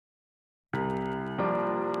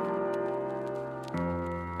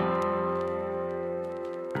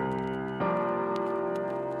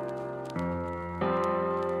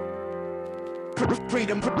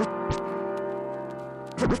Freedom.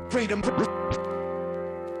 Freedom.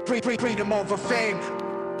 Freedom over fame.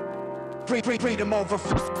 Freedom over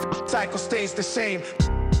cycle stays the same.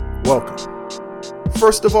 Welcome.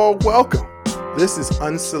 First of all, welcome. This is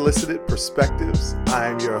Unsolicited Perspectives. I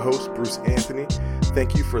am your host, Bruce Anthony.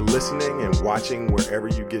 Thank you for listening and watching wherever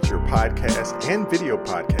you get your podcasts and video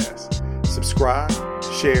podcasts. Subscribe,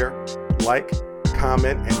 share, like,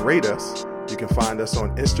 comment, and rate us. You can find us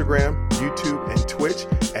on Instagram, YouTube, and Twitch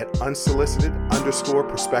at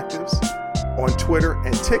unsolicited_perspectives. On Twitter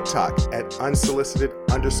and TikTok at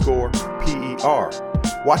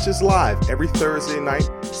unsolicited_PER. Watch us live every Thursday night,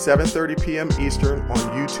 7:30 p.m. Eastern on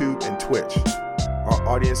YouTube and Twitch. Our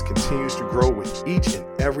audience continues to grow with each and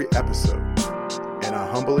every episode, and I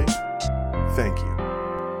humbly thank you.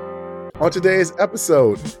 On today's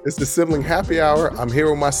episode, it's the Sibling Happy Hour. I'm here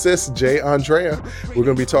with my sis, Jay Andrea. We're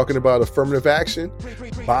going to be talking about affirmative action,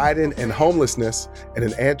 Biden and homelessness, and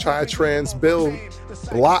an anti-trans bill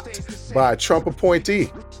blocked by a Trump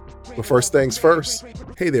appointee. But first things first.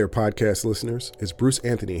 Hey there, podcast listeners. It's Bruce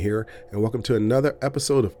Anthony here, and welcome to another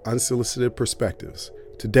episode of Unsolicited Perspectives.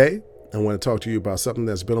 Today, I want to talk to you about something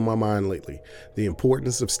that's been on my mind lately, the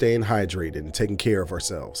importance of staying hydrated and taking care of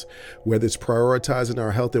ourselves. Whether it's prioritizing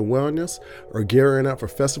our health and wellness, or gearing up for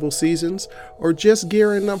festival seasons, or just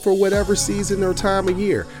gearing up for whatever season or time of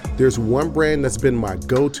year, there's one brand that's been my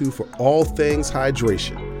go-to for all things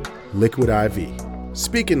hydration, Liquid IV.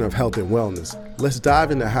 Speaking of health and wellness, let's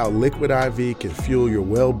dive into how Liquid IV can fuel your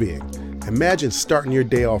well-being. Imagine starting your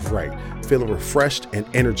day off right, feeling refreshed and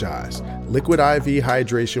energized. Liquid IV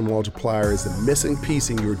Hydration Multiplier is the missing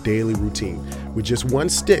piece in your daily routine. With just one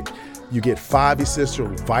stick, you get 5 essential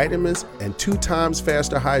vitamins and 2 times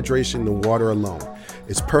faster hydration than water alone.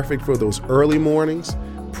 It's perfect for those early mornings,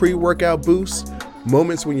 pre-workout boosts,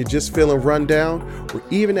 moments when you're just feeling run down, or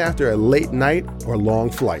even after a late night or long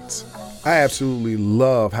flights. I absolutely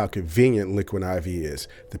love how convenient Liquid IV is.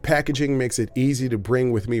 The packaging makes it easy to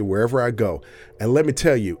bring with me wherever I go. And let me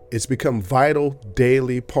tell you, it's become a vital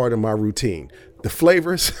daily part of my routine. The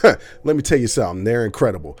flavors, let me tell you something, they're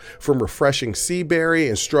incredible. From refreshing sea berry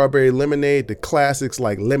and strawberry lemonade to classics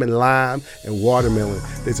like lemon lime and watermelon,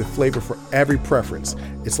 there's a flavor for every preference.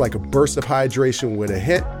 It's like a burst of hydration with a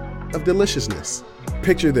hint of deliciousness.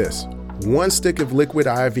 Picture this. 1 stick of Liquid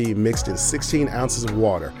IV mixed in 16 ounces of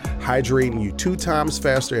water, hydrating you 2 times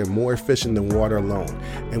faster and more efficient than water alone.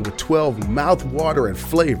 And with 12 mouth-watering and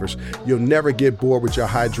flavors, you'll never get bored with your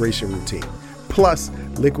hydration routine. Plus,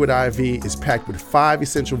 Liquid IV is packed with 5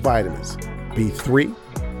 essential vitamins: B3,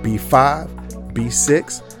 B5,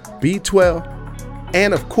 B6, B12,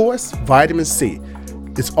 and of course, vitamin C.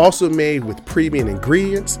 It's also made with premium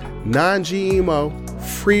ingredients, non-GMO,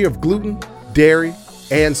 free of gluten, dairy,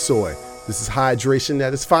 and soy. This is hydration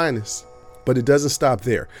at its finest. But it doesn't stop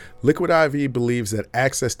there. Liquid IV believes that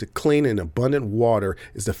access to clean and abundant water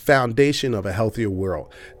is the foundation of a healthier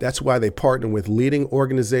world. That's why they partner with leading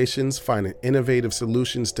organizations, finding innovative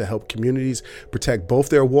solutions to help communities protect both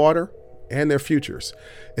their water and their futures.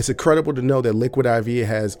 It's incredible to know that Liquid IV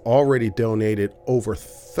has already donated over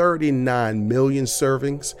 39 million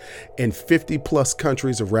servings in 50 plus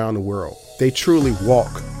countries around the world. They truly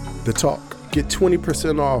walk the talk. Get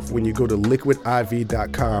 20% off when you go to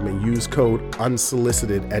liquidiv.com and use code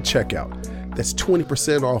UNSOLICITED at checkout. That's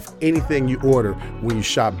 20% off anything you order when you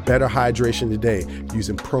shop Better Hydration today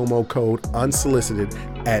using promo code UNSOLICITED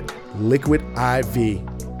at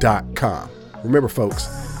liquidiv.com. Remember, folks,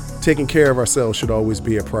 taking care of ourselves should always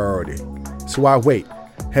be a priority. So why wait?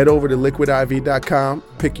 Head over to liquidiv.com,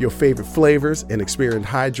 pick your favorite flavors, and experience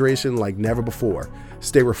hydration like never before.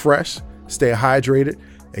 Stay refreshed, stay hydrated,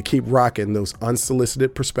 and keep rocking those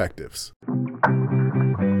unsolicited perspectives.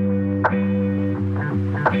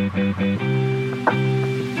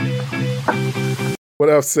 What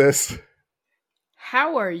up, sis?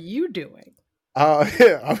 How are you doing?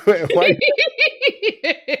 Yeah.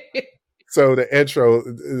 So the intro,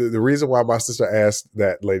 the reason why my sister asked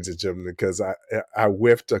that, ladies and gentlemen, because I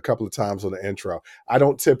whiffed a couple of times on the intro. I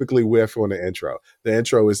don't typically whiff on the intro. The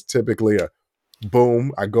intro is typically a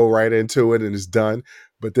boom. I go right into it and it's done.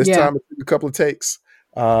 But this time it took a couple of takes.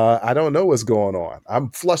 I don't know what's going on.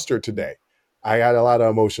 I'm flustered today. I got a lot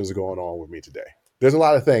of emotions going on with me today. There's a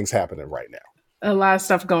lot of things happening right now. A lot of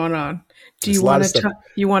stuff going on. Do you want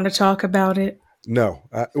to talk about it? No.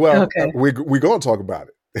 We're going to talk about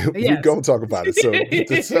it. We're going to talk about it.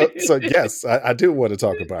 So yes, I do want to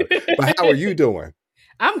talk about it. But how are you doing?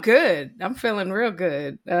 I'm good. I'm feeling real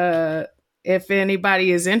good. If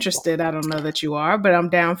anybody is interested, I don't know that you are, but I'm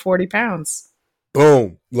down 40 pounds.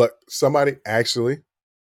 Boom. Look, somebody actually, a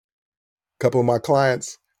couple of my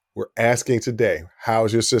clients were asking today,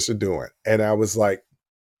 how's your sister doing? And I was like,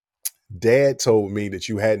 Dad told me that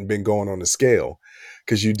you hadn't been going on the scale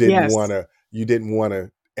because Yes. you didn't want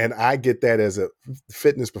to. And I get that as a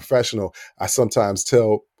fitness professional. I sometimes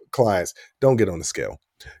tell clients, don't get on the scale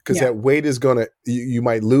because Yeah. that weight is you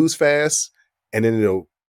might lose fast and then it'll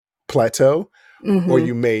plateau, or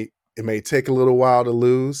Mm-hmm. it may take a little while to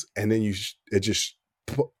lose and then it just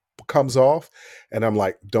comes off. And I'm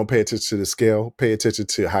like, don't pay attention to the scale. Pay attention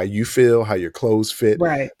to how you feel, how your clothes fit.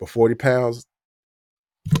 Right. But 40 pounds,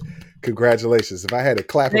 congratulations. If I had a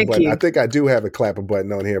clapper Thank button, I you. think I do have a clapper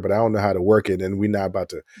button on here, but I don't know how to work it. And we're not about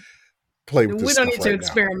to play with We this don't stuff need to right now.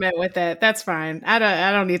 experiment with that. That's fine. I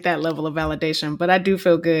don't need that level of validation, but I do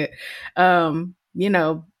feel good.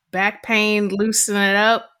 Back pain, loosen it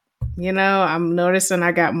up. I'm noticing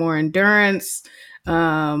I got more endurance,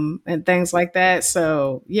 and things like that.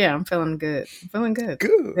 So yeah, I'm feeling good. I'm feeling good.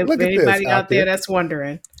 Good. If Look at this anybody out out there there. that's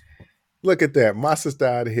wondering. Look at that. My sister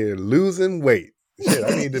out here losing weight. Shit,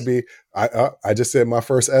 I need to be. I just said my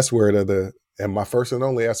first S word and my first and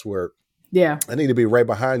only S word. Yeah. I need to be right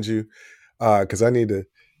behind you because I need to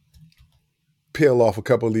peel off a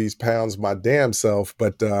couple of these pounds my damn self.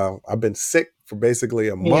 But I've been sick for basically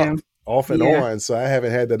a Yeah. month off and Yeah. on, so I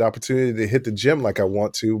haven't had that opportunity to hit the gym like I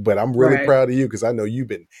want to. But I'm really Right. proud of you because I know you've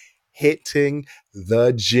been hitting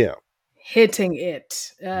the gym. Hitting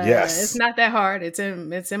it. It's Yes. not that hard. It's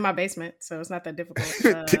in my basement, so it's not that difficult.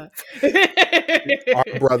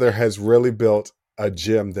 Our brother has really built a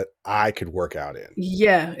gym that I could work out in.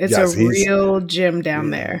 Yeah, it's a Yes, real gym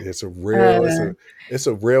down there. it's Uh,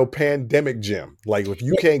 a real pandemic gym. Like if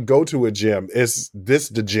you can't go to a gym, it's this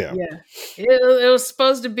the gym. yeah, it was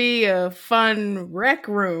supposed to be a fun rec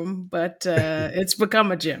room, but it's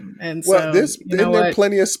become a gym, and Well, so there's you know isn't there what?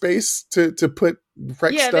 plenty of space to put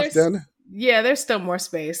rec Yeah, stuff down? there's still more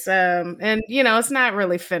space, and it's not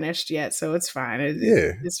really finished yet, so it's fine.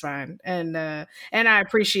 Yeah. It's fine, and I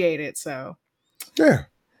appreciate it. So Yeah.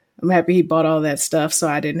 I'm happy he bought all that stuff, so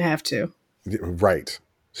I didn't have to. Right.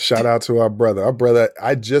 Shout out to our brother. Our brother,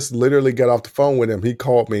 I just literally got off the phone with him. He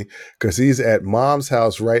called me because he's at mom's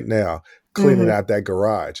house right now cleaning Mm-hmm. out that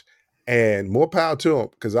garage. And more power to him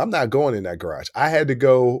because I'm not going in that garage. I had to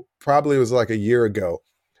go, probably it was like a year ago,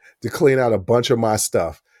 to clean out a bunch of my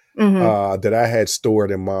stuff Mm-hmm. that I had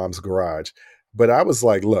stored in mom's garage. But I was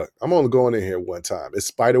like, look, I'm only going in here one time. It's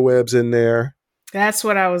spider webs in there. That's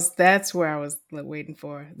where I was waiting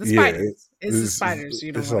for. The Yeah, spiders. It's the spiders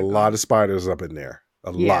you don't it's a want to call lot them. of spiders up in there.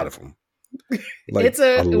 A lot Yeah. of them. Like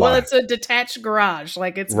a lot. It's a detached garage.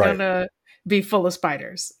 Like it's Right. gonna be full of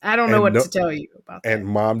spiders. I don't know And what no, to tell you about and that.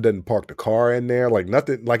 mom doesn't park the car in there. Like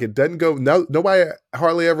nothing, like it doesn't go. No, nobody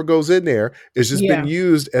hardly ever goes in there. It's just been Yeah.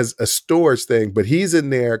 used as a storage thing, but he's in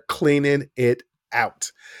there cleaning it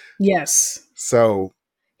out. Yes. So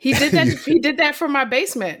He did that. He did that for my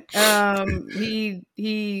basement.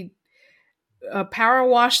 He power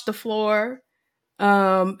washed the floor,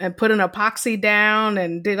 and put an epoxy down,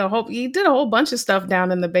 and he did a whole bunch of stuff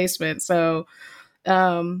down in the basement. So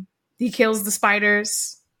he kills the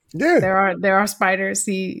spiders. yeah, There are spiders.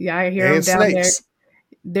 I hear him and down there. snakes.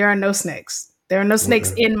 There are no snakes. There are no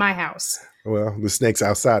snakes in my house. Well, the snakes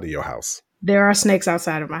outside of your house. There are snakes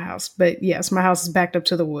outside of my house, but yes, my house is backed up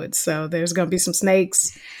to the woods, so there's going to be some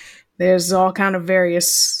snakes. There's all kind of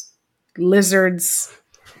various lizards.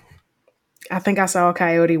 I think I saw a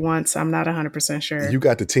coyote once. I'm not 100% sure. You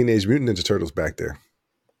got the Teenage Mutant Ninja Turtles back there.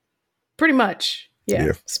 Pretty much, yeah.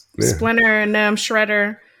 Yeah. Yeah. Splinter and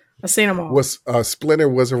Shredder. I seen them all. Splinter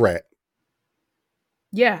was a rat.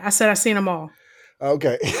 Yeah, I said I seen them all.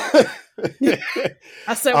 Okay.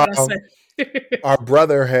 I said what I said. Our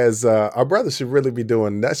brother should really be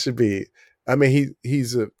doing that. Should be, I mean,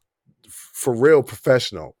 he's a for real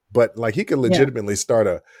professional, but like he can legitimately start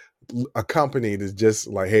a company that's just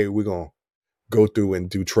like, hey, we're gonna go through and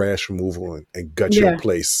do trash removal and gut your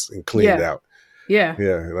place and clean it out. Yeah.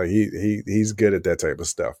 Like he's good at that type of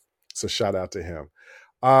stuff. So shout out to him.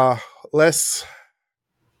 Let's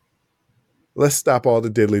stop all the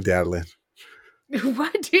diddly daddling.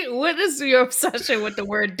 What is your obsession with the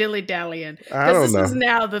word dilly dallying? I don't know. This is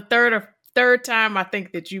now the third time I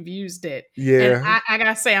think that you've used it. Yeah. And I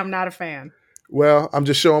gotta say I'm not a fan. Well, I'm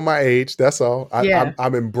just showing my age. That's all. Yeah.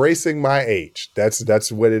 I'm embracing my age.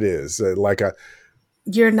 That's what it is.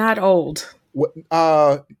 You're not old.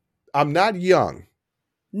 I'm not young.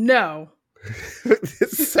 No.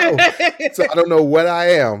 so I don't know what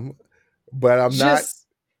I am, but I'm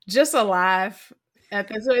just alive.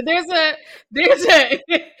 There's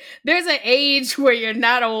an age where you're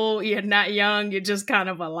not old, you're not young, you're just kind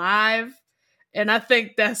of alive, and I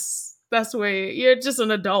think that's where you're just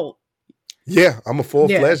an adult. Yeah, I'm a Yeah.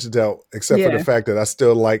 full-fledged adult, except for the Yeah. fact that I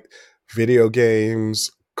still like video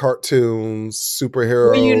games, cartoons,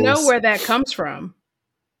 Well, you know superheroes. where that comes from.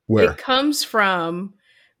 It Where? comes from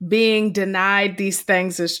being denied these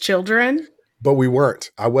things as children. But we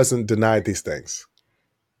weren't. I wasn't denied these things.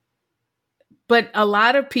 But a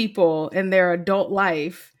lot of people in their adult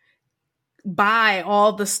life buy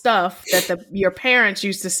all the stuff that your parents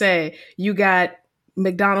used to say, you got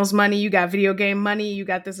McDonald's money, you got video game money, you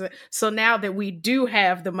got this. So now that we do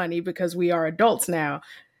have the money because we are adults now,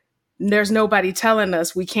 there's nobody telling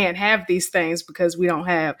us we can't have these things because we don't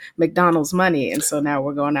have McDonald's money. And so now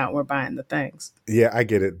we're going out and we're buying the things. Yeah, I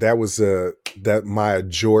get it. That was my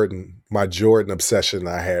Jordan obsession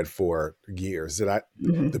I had for years.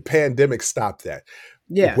 The pandemic stopped that.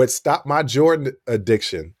 Yeah. What stopped my Jordan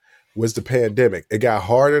addiction was the pandemic. It got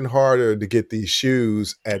harder and harder to get these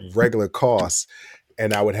shoes at regular costs,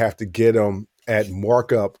 and I would have to get them at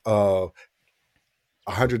markup of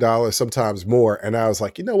 $100, sometimes more. And I was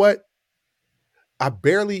like, you know what? I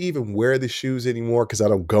barely even wear the shoes anymore because I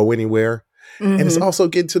don't go anywhere. And it's also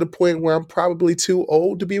getting to the point where I'm probably too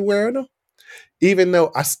old to be wearing them. Even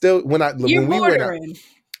though I still, You're when we went out, bordering.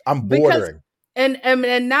 I'm Because bordering.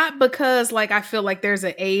 and not because like I feel like there's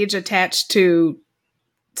an age attached to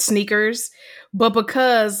sneakers, but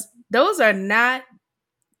because those are not,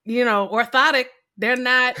 orthotic. They're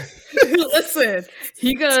not. Listen,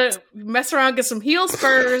 you gonna mess around, get some heel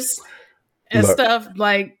spurs and Look, stuff,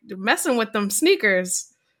 like messing with them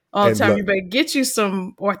sneakers all the and time. look, You better get you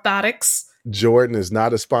some orthotics. Jordan is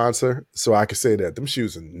not a sponsor, so I can say that them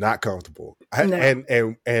shoes are not comfortable. No, And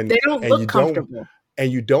they don't look comfortable.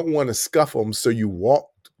 you don't want to scuff them, so you walk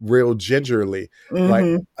real gingerly, like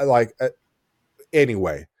Mm-hmm. like uh,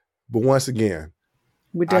 anyway. But once again,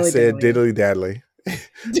 With I dilly said dallying. diddly daddly,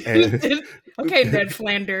 and Okay, Ned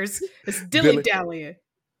Flanders. It's dilly Dilly, dallying.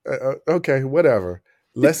 okay, whatever.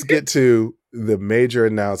 Let's get to the major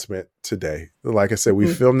announcement today. Like I said, we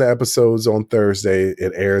Mhm. filmed the episodes on Thursday.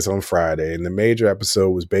 It airs on Friday. And the major episode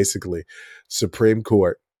was basically Supreme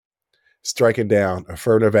Court striking down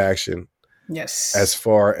affirmative action Yes. as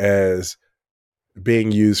far as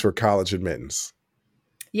being used for college admittance.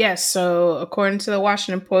 Yes. So, according to the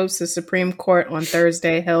Washington Post, the Supreme Court on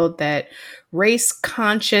Thursday held that race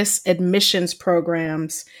conscious admissions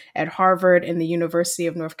programs at Harvard and the University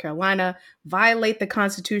of North Carolina violate the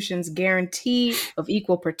Constitution's guarantee of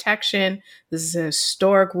equal protection. This is a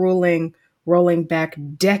historic ruling rolling back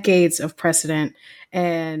decades of precedent.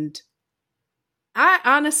 And I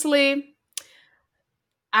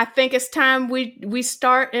think it's time we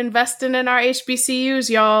start investing in our HBCUs,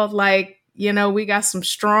 y'all. Like, we got some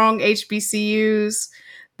strong HBCUs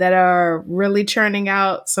that are really churning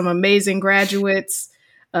out some amazing graduates.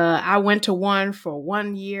 I went to one for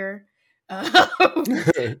 1 year. Yeah,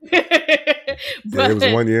 But it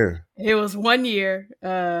was 1 year. it was 1 year,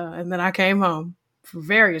 and then I came home for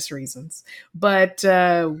various reasons. But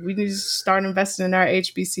we need to start investing in our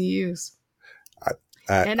HBCUs.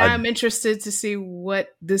 And I'm interested to see what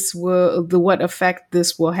effect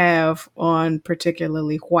this will have on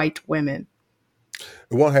particularly white women.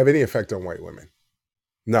 It won't have any effect on white women.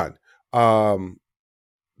 None.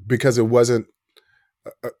 Because it wasn't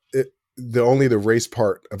only the race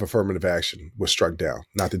part of affirmative action was struck down,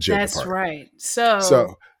 not the gender That's part. right. So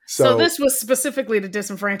So this was specifically to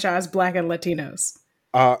disenfranchise Black and Latinos.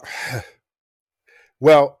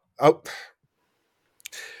 Well,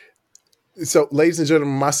 so ladies and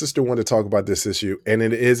gentlemen, my sister wanted to talk about this issue, and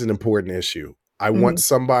it is an important issue. I want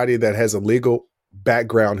somebody that has a legal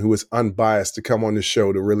background who is unbiased to come on the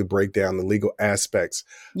show to really break down the legal aspects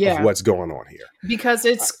of what's going on here. Because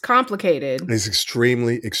it's complicated. It's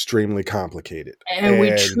extremely, extremely complicated. And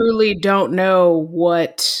we truly don't know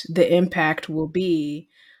what the impact will be.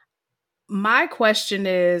 My question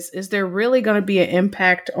is there really going to be an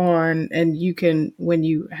impact on, and you can, when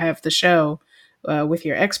you have the show with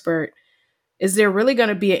your expert, is there really going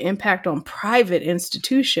to be an impact on private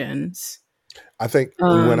institutions? I think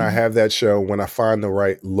when I have that show, when I find the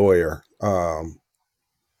right lawyer, and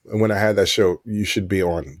when I have that show, you should be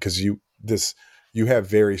on, because you have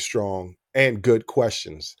very strong and good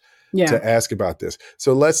questions to ask about this.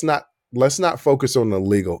 So let's not focus on the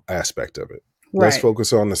legal aspect of it. Right. Let's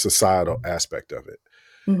focus on the societal aspect of it.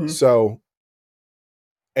 Mm-hmm. So,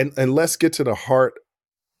 and let's get to the heart.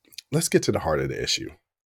 Let's get to the heart of the issue.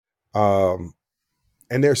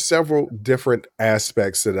 And there's several different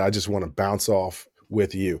aspects that I just want to bounce off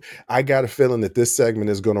with you. I got a feeling that this segment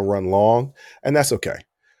is going to run long, and that's okay.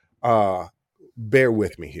 Bear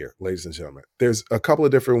with me here, ladies and gentlemen. There's a couple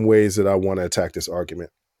of different ways that I want to attack this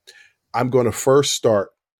argument. I'm going to first start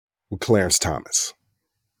with Clarence Thomas.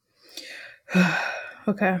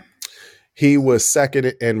 Okay. He was second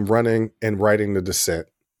in running and writing the dissent.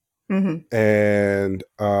 Mm-hmm. And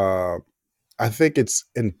I think it's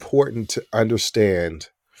important to understand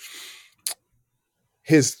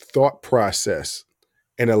his thought process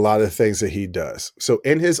in a lot of things that he does. So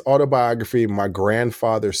in his autobiography, My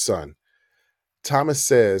Grandfather's Son, Thomas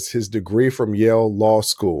says his degree from Yale Law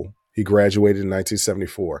School, he graduated in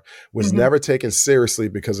 1974, was Mm-hmm. never taken seriously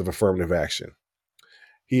because of affirmative action.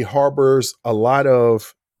 He harbors a lot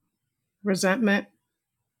of Resentment.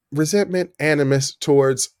 resentment, animus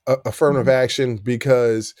towards affirmative Mm-hmm. action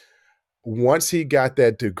because once he got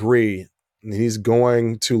that degree and he's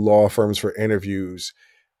going to law firms for interviews,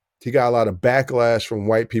 he got a lot of backlash from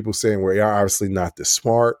white people saying, well, you're obviously not this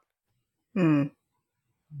smart. Mm.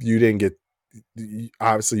 You didn't get,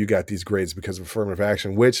 obviously you got these grades because of affirmative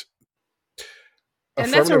action, which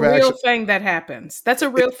And that's a affirmative real action, thing that happens. That's a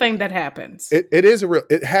real thing that happens. it is a real,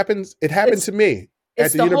 it happens. It happened It's to me at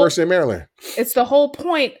it's the the whole University of Maryland. it's the whole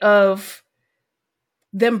point of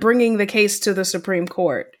them bringing the case to the Supreme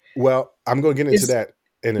Court. Well, I'm going to get into Is that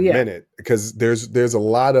in a yeah. minute because there's a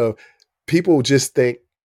lot of people just think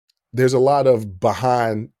there's a lot of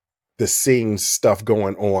behind the scenes stuff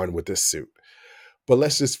going on with this suit. But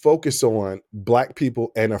let's just focus on Black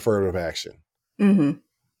people and affirmative action. Mm-hmm.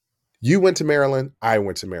 You went to Maryland. I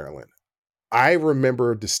went to Maryland. I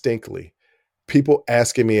remember distinctly people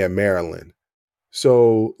asking me at Maryland,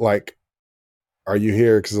 so like, are you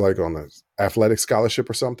here because like on an athletic scholarship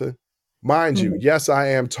or something? Mind you, Mm-hmm. yes, I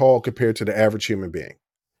am tall compared to the average human being,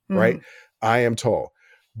 right? Mm-hmm. I am tall.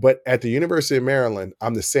 But at the University of Maryland,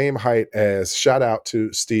 I'm the same height as, shout out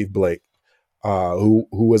to Steve Blake, who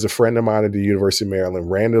was a friend of mine at the University of Maryland.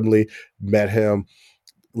 Randomly met him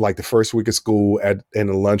like the first week of school in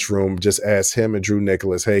the lunchroom, just asked him and Drew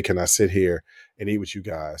Nicholas, hey, can I sit here and eat with you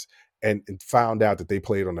guys? And found out that they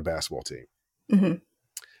played on the basketball team. Mm-hmm.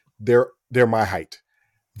 They're my height.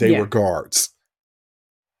 They were Yeah. guards,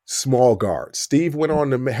 small guards. Steve went on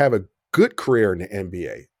to have a good career in the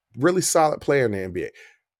NBA, really solid player in the NBA.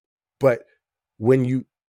 But when you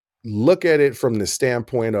look at it from the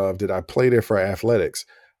standpoint of, did I play there for athletics?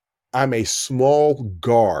 I'm a small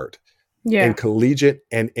guard in Yeah. collegiate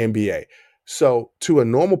and NBA. So to a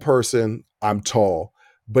normal person, I'm tall.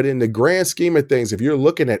 But in the grand scheme of things, if you're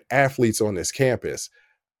looking at athletes on this campus,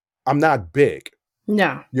 I'm not big.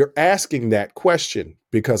 No. You're asking that question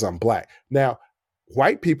because I'm Black. Now,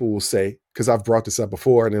 white people will say, because I've brought this up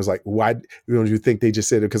before, and it was like, why do you think they just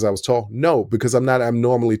said it because I was tall? No, because I'm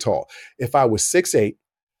normally tall. If I was 6'8",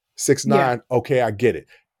 6'9", Yeah. okay, I get it.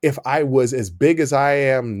 If I was as big as I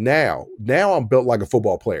am now I'm built like a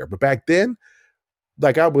football player. But back then,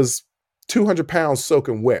 like I was 200 pounds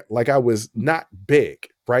soaking wet. Like I was not big,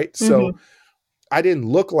 right? So Mm-hmm. I didn't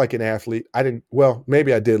look like an athlete. Well,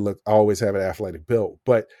 maybe I did look, I always have an athletic build,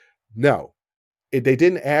 but no, they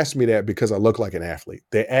didn't ask me that because I look like an athlete.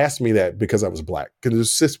 They asked me that because I was Black, because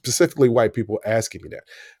there's specifically white people asking me that.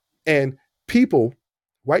 And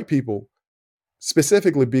white people,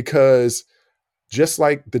 specifically because just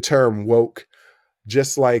like the term woke,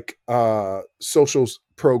 just like social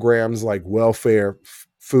programs like welfare,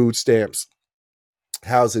 food stamps,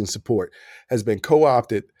 housing support has been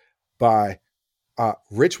co-opted by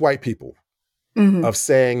rich white people Mm-hmm. of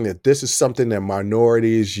saying that this is something that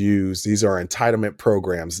minorities use. These are entitlement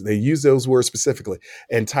programs. They use those words specifically,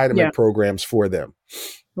 Yeah. entitlement programs for them.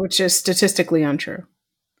 Which is statistically untrue.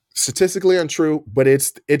 Statistically untrue, but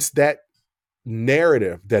it's that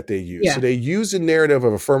narrative that they use. Yeah. So they use the narrative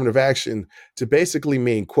of affirmative action to basically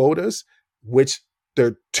mean quotas, which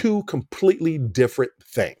they're two completely different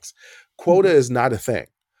things. Quota Mm-hmm. is not a thing.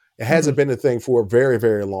 It hasn't been a thing for a very,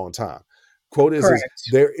 very long time. Quotas is Correct.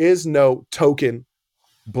 there is no token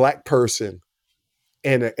Black person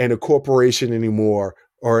in a corporation anymore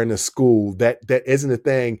or in a school. That isn't a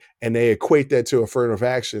thing, and they equate that to affirmative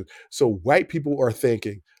action. So white people are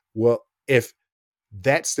thinking, well, if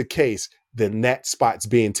that's the case, then that spot's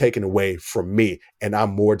being taken away from me, and I'm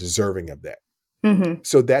more deserving of that. Mm-hmm.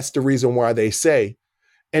 So that's the reason why they say,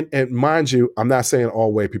 and mind you, I'm not saying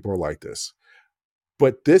all white people are like this,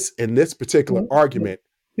 but in this particular argument,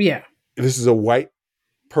 Yeah. this is a white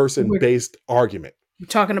person We're based argument.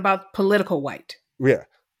 talking about political white. Yeah.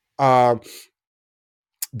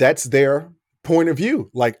 That's their point of view.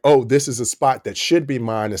 Like, oh, this is a spot that should be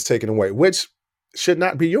mine that's taken away, which should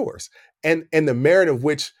not be yours. And the merit of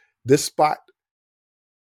which this spot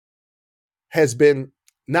has been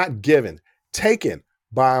not given, taken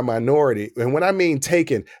by a minority. And when I mean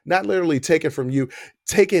taken, not literally taken from you,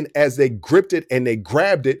 taken as they gripped it and they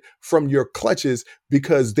grabbed it from your clutches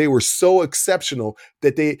because they were so exceptional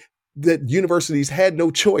that that universities had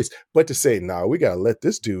no choice but to say, no, we got to let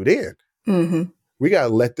this dude in. Mm-hmm. We got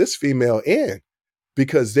to let this female in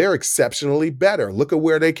because they're exceptionally better. Look at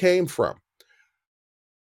where they came from.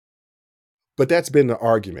 But that's been the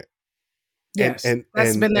argument. Yes. And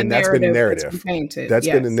That's been the that's been the narrative that's been narrative. painted. That's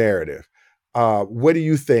Yes. been the narrative. What do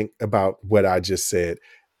you think about what I just said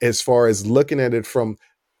as far as looking at it from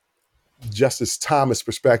Justice Thomas'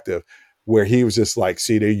 perspective, where he was just like,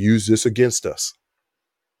 see, they use this against us?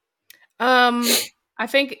 I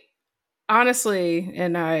think honestly,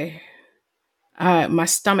 and my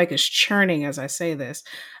stomach is churning as I say this.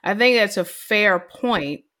 I think that's a fair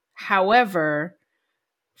point. However,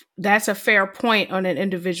 that's a fair point on an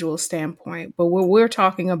individual standpoint. But what we're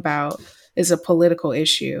talking about is a political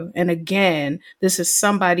issue. And again, this is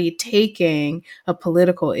somebody taking a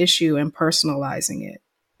political issue and personalizing it.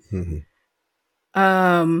 Mm-hmm.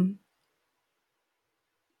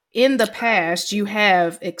 In the past, you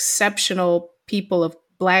have exceptional people of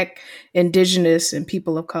Black, Indigenous, and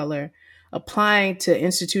people of color applying to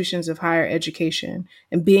institutions of higher education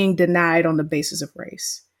and being denied on the basis of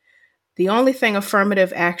race. The only thing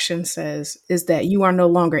affirmative action says is that you are no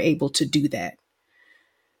longer able to do that.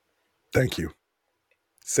 Thank you.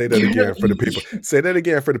 Say that again for the people. Say that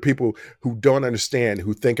again for the people who don't understand,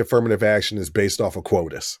 who think affirmative action is based off of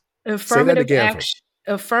quotas. Affirmative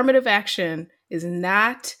action is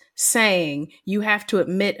not saying you have to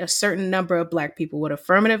admit a certain number of Black people. What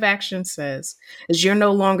affirmative action says is you're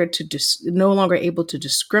no longer able to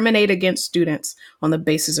discriminate against students on the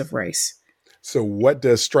basis of race. So what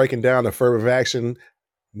does striking down affirmative action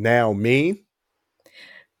now mean?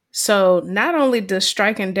 So not only does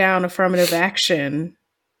striking down affirmative action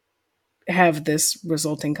have this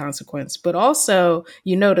resulting consequence, but also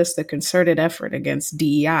you notice the concerted effort against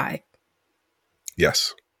DEI.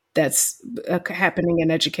 Yes. That's happening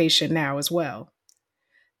in education now as well.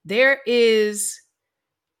 There is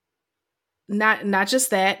not just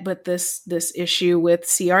that, but this issue with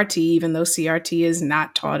CRT, even though CRT is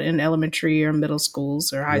not taught in elementary or middle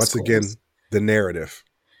schools or high schools. Once again, the narrative.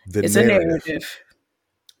 It's a narrative.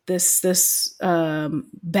 This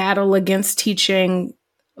battle against teaching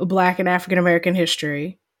Black and African American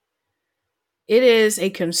history. It is a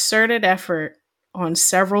concerted effort on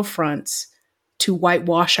several fronts to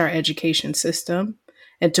whitewash our education system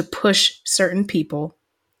and to push certain people,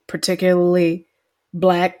 particularly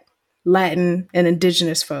Black, Latin, and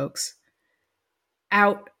Indigenous folks,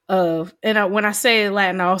 out of, and when I say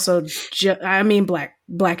Latin, I also I mean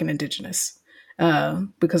Black and Indigenous,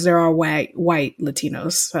 because there are white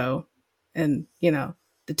Latinos. So, and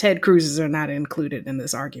the Ted Cruzes are not included in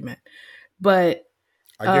this argument, but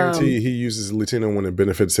I guarantee he uses Latino when it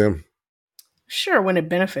benefits him. Sure, when it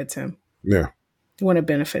benefits him. Yeah. When it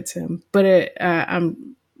benefits him, but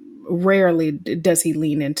I'm rarely does he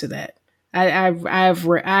lean into that. I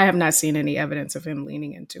have not seen any evidence of him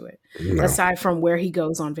leaning into it, aside from where he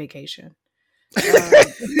goes on vacation.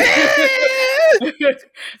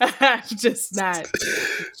 I've just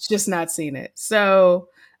not seen it. So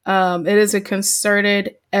it is a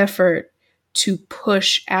concerted effort to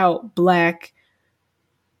push out Black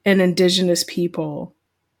and Indigenous people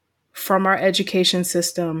from our education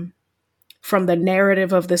system, from the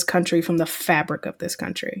narrative of this country, from the fabric of this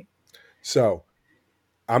country. So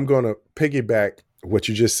I'm going to piggyback what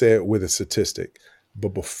you just said with a statistic.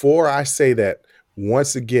 But before I say that,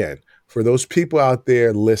 once again, for those people out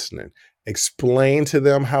there listening, explain to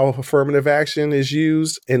them how affirmative action is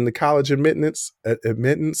used in the college admittance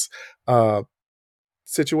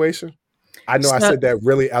situation. I know I said that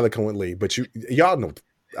really eloquently, but y'all know what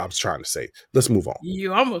I was trying to say. Let's move on.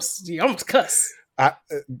 You almost cuss.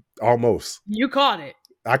 Almost. You caught it.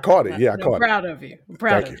 I caught it. Yeah, I caught it. I'm proud of you. I'm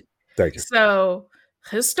proud of you. Thank you. So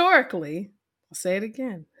historically, I'll say it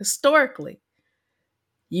again. Historically,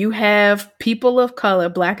 you have people of color,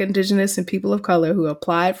 Black, Indigenous, and people of color who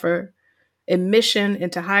applied for admission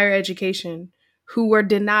into higher education who were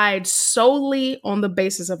denied solely on the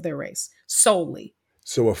basis of their race. Solely.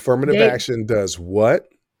 So affirmative action does what?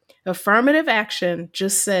 Affirmative action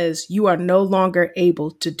just says you are no longer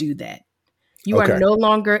able to do that. You are no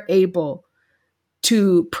longer able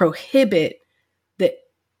to prohibit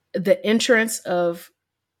the entrance of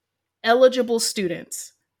eligible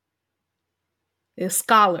students,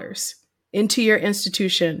 scholars, into your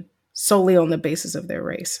institution solely on the basis of their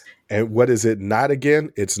race. And what is it not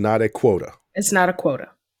again? It's not a quota. It's not a quota.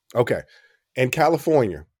 Okay. In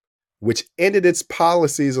California, which ended its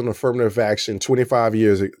policies on affirmative action 25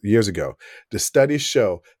 years ago, the studies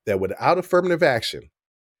show that without affirmative action,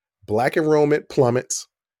 Black enrollment plummets,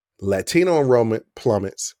 Latino enrollment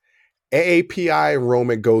plummets, AAPI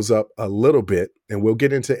enrollment goes up a little bit, and we'll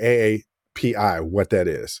get into AAPI, what that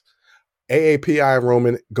is. AAPI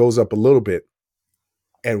enrollment goes up a little bit,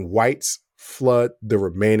 and whites flood the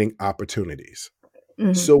remaining opportunities.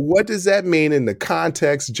 Mhm. So what does that mean in the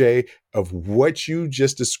context, Jay, of what you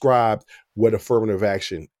just described, what affirmative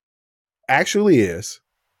action actually is,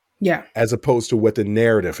 Yeah. as opposed to what the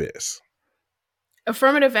narrative is?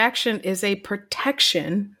 Affirmative action is a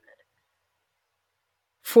protection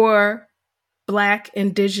for Black,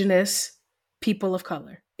 Indigenous people of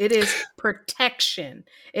color. It is protection.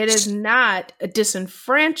 It is not a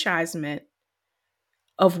disenfranchisement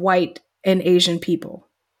of white and Asian people.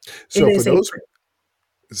 It So for is a those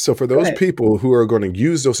So for go those ahead. people who are going to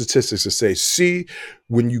use those statistics to say, see,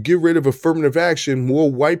 when you get rid of affirmative action,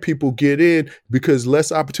 more white people get in because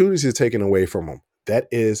less opportunities are taken away from them. That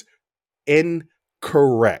is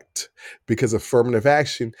incorrect, because affirmative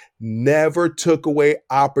action never took away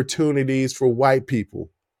opportunities for white people.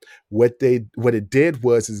 What it did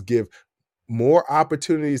was is give more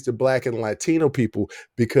opportunities to Black and Latino people,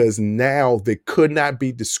 because now they could not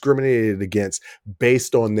be discriminated against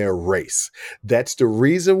based on their race. That's the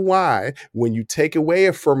reason why when you take away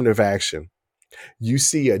affirmative action, you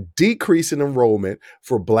see a decrease in enrollment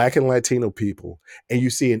for Black and Latino people, and you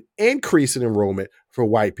see an increase in enrollment for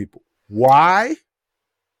white people. Why?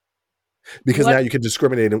 Because What now you can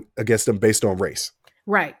discriminate against them based on race.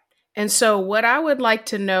 right. And so what I would like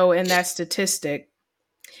to know in that statistic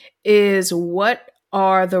is what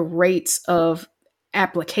are the rates of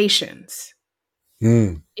applications?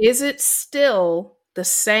 Mm. Is it still the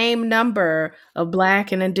same number of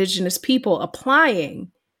Black and Indigenous people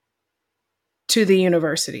applying to the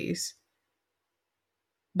universities,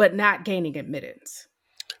 but not gaining admittance?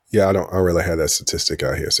 Yeah, I don't really have that statistic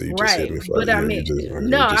out here, so you just hit Right. me for But I you, mean,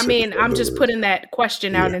 no, you I just hit me mean, for a I'm just loop. putting that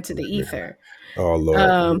question out into the Yeah. ether. Oh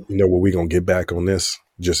Lord, you know what? We're gonna get back on this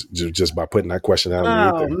just by putting that question out in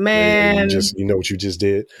the Oh ether. man. You know what you just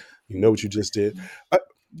did. You know what you just did. Gotta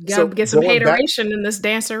So get some going back, hateration in this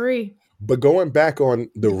dancery. but going back on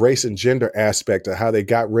the race and gender aspect of how they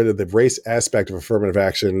got rid of the race aspect of affirmative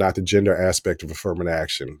action, not the gender aspect of affirmative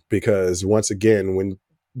action, because once again, when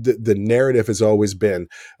the narrative has always been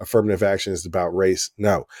affirmative action is about race.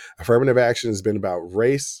 No, affirmative action has been about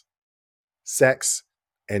race, sex,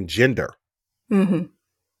 and gender. Mm-hmm.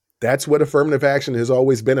 That's what affirmative action has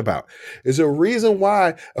always been about. There's a reason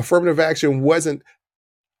why affirmative action wasn't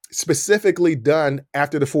specifically done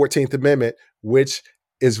after the 14th Amendment, which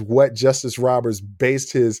is what Justice Roberts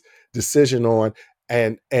based his decision on.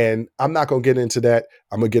 And I'm not going to get into that.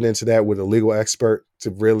 I'm going to get into that with a legal expert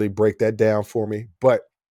to really break that down for me. But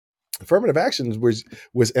affirmative action was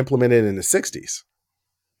implemented in the 60s.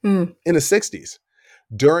 Mm. In the 60s,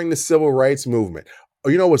 during the civil rights movement.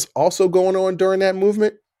 You know what's also going on during that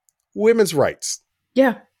movement? Women's rights.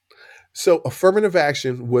 Yeah. So affirmative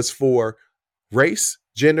action was for race,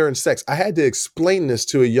 gender, and sex. I had to explain this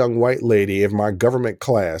to a young white lady in my government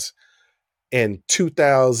class in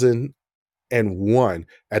 2001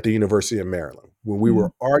 at the University of Maryland when we were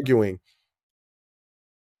arguing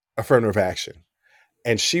affirmative action.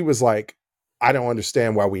 And she was like, I don't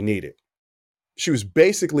understand why we need it. She was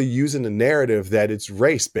basically using the narrative that it's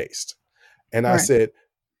race-based. And I Right. said,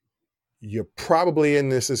 you're probably in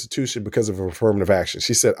this institution because of affirmative action.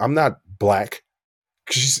 She said, I'm not Black.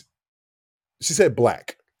 She said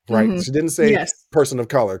Black, right? Mm-hmm. She didn't say Yes. person of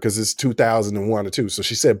color because it's 2001 or two. So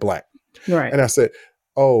she said Black. Right. And I said,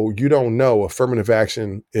 oh, you don't know affirmative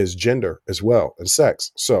action is gender as well and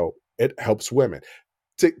sex. So it helps women.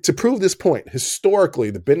 To prove this point,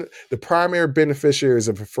 historically, the primary beneficiaries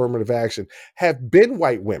of affirmative action have been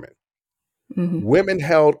white women. Mm-hmm. Women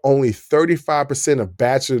held only 35% of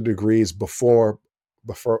bachelor degrees before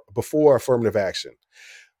affirmative action.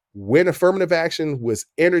 When affirmative action was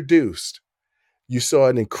introduced, you saw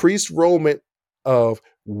an increased enrollment of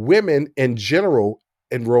women in general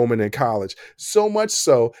enrollment in college, so much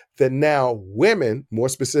so that now women, more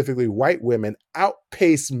specifically white women,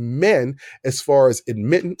 outpace men as far as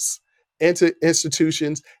admittance into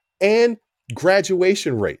institutions and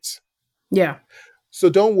graduation rates. Yeah. So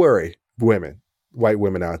don't worry, white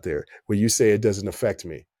women out there, when you say it doesn't affect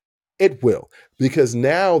me. It will, because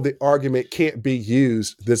now the argument can't be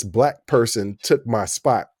used, this Black person took my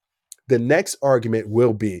spot. The next argument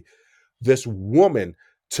will be, this woman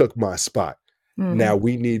took my spot. Mm-hmm. Now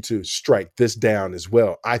we need to strike this down as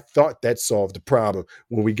well. I thought that solved the problem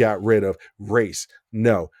when we got rid of race.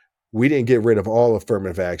 No, we didn't get rid of all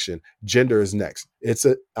affirmative action. Gender is next.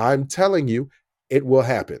 I'm telling you, it will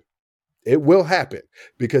happen. It will happen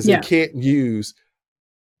because they can't use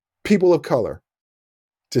people of color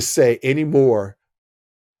to say any more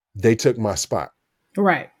they took my spot.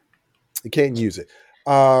 Right. You can't use it.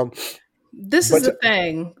 This is But the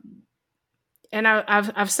thing, and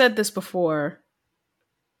I've said this before,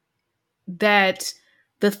 that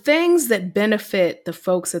the things that benefit the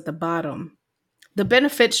folks at the bottom, the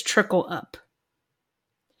benefits trickle up.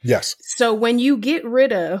 yes, So when you get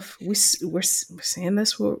rid of, we're saying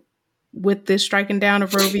this with this striking down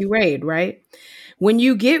of Roe v. Wade, right? When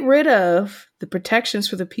you get rid of the protections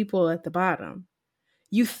for the people at the bottom,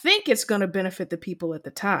 you think it's going to benefit the people at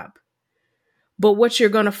the top. But what you're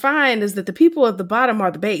going to find is that the people at the bottom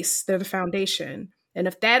are the base, they're the foundation. And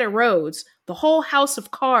if that erodes, the whole house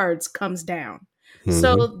of cards comes down. mm-hmm.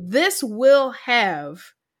 So this will have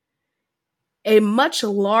a much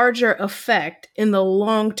larger effect in the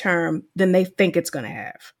long term than they think it's going to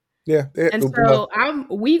have. Yeah. And so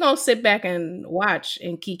we going to sit back and watch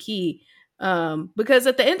and kiki, because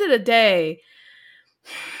at the end of the day,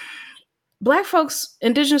 Black folks,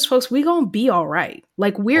 Indigenous folks, we going to be all right.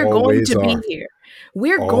 Like, we're going to be here.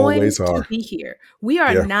 We're going to be here. We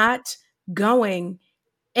are not going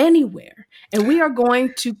anywhere. And we are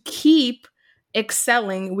going to keep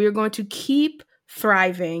excelling. We are going to keep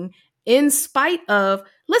thriving in spite of,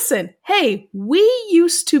 listen, hey, we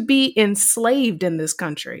used to be enslaved in this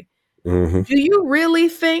country. Mm-hmm. Do you really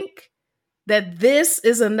think that this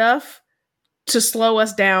is enough to slow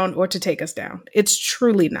us down or to take us down? It's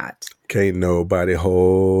truly not. Can't nobody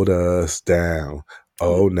hold us down.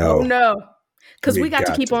 Oh no. Oh no. Because we got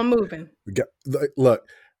to keep on moving. Look,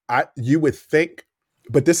 you would think,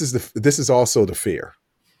 but this is also the fear,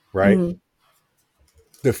 right? Mm-hmm.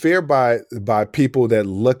 The fear by people that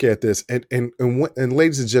look at this, and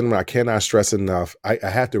ladies and gentlemen, I cannot stress enough. I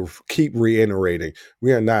have to keep reiterating: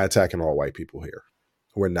 we are not attacking all white people here.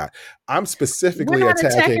 We're not. I'm specifically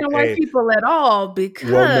attacking white people at all,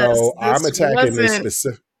 because I'm attacking this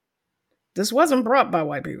specific. This wasn't brought by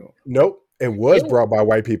white people. Nope. It was brought by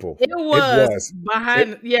white people. It was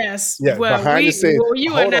behind. Yes. Yeah. Well, behind the scenes. Well,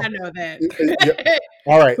 you and I know that.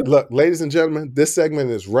 All right. Look, ladies and gentlemen, this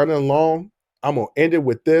segment is running long. I'm going to end it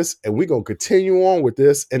with this, and we're going to continue on with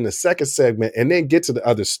this in the second segment and then get to the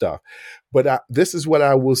other stuff. But this is what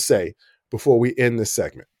I will say before we end this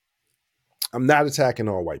segment. I'm not attacking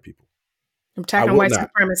all white people. I'm attacking white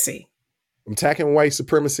supremacy. I'm attacking white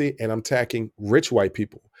supremacy, and I'm attacking rich white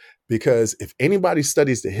people. Because if anybody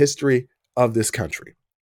studies the history of this country,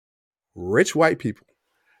 rich white people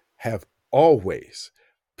have always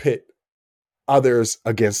pit others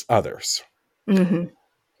against others. Mm-hmm.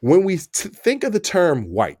 When we think of the term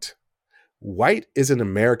white is an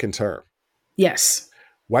American term. Yes.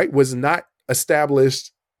 White was not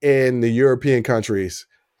established in the European countries.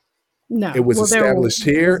 No. It was established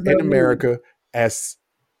here in America as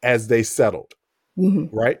they settled.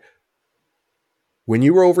 Mm-hmm. Right? When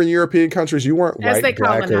you were over in European countries, you weren't white, as they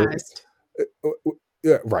black, colonized.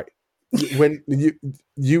 Yeah, right. When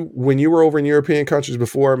you were over in European countries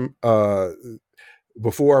before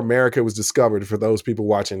America was discovered, for those people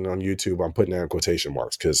watching on YouTube, I'm putting that in quotation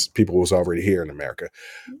marks because people was already here in America.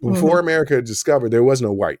 Before America was discovered, there was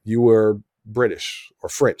no white. You were British or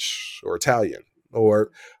French or Italian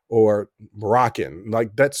or Moroccan.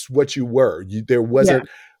 Like, that's what you were.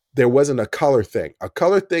 There wasn't a color thing. A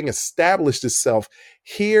color thing established itself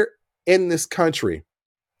here in this country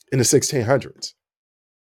in the 1600s.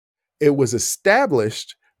 It was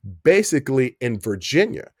established basically in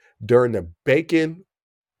Virginia during the Bacon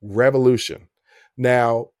Revolution.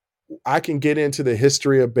 Now, I can get into the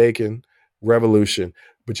history of Bacon Revolution,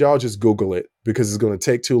 but y'all just Google it because it's going to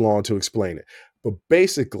take too long to explain it. But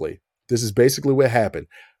basically, this is basically what happened.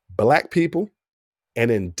 Black people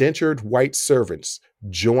and indentured white servants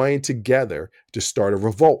joined together to start a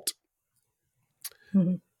revolt.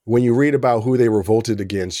 Mm-hmm. When you read about who they revolted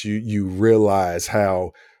against, you realize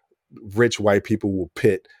how rich white people will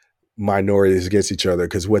pit minorities against each other,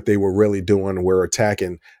 because what they were really doing were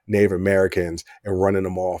attacking Native Americans and running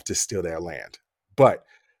them off to steal their land. But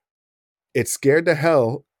it scared the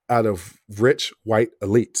hell out of rich white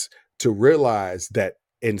elites to realize that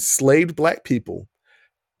enslaved Black people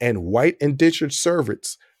and white indentured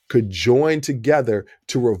servants could join together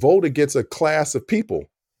to revolt against a class of people,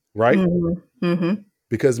 right? Mm-hmm. Mm-hmm.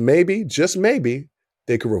 Because maybe, just maybe,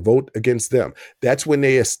 they could revolt against them. That's when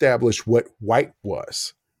they established what white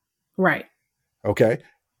was. Right. Okay.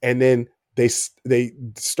 And then they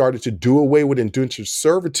started to do away with indentured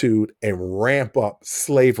servitude and ramp up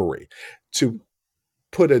slavery to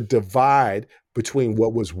put a divide between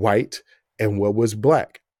what was white and what was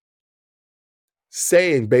Black,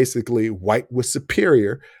 saying basically white was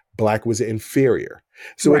superior Black was inferior.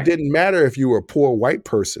 So it Right. didn't matter if you were a poor white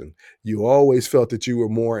person, you always felt that you were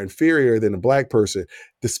more inferior than a Black person,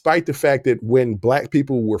 despite the fact that when Black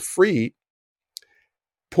people were freed,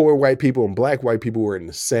 poor white people and Black white people were in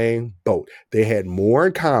the same boat. They had more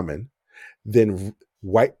in common than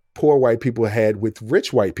poor white people had with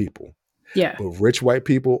rich white people. Yeah. But rich white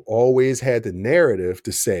people always had the narrative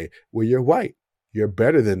to say, well, you're white. You're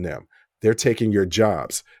better than them. They're taking your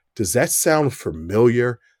jobs. Does that sound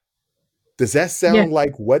familiar? Does that Yeah. sound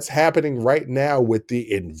like what's happening right now with the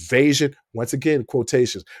invasion? Once again,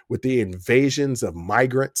 quotations, with the invasions of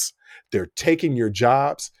migrants. They're taking your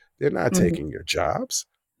jobs. They're not Mhm. taking your jobs.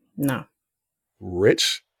 No.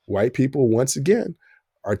 Rich white people, once again,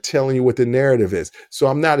 are telling you what the narrative is. So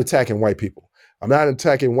I'm not attacking white people. I'm not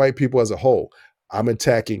attacking white people as a whole. I'm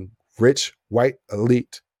attacking rich white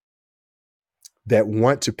elite that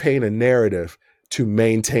want to paint a narrative to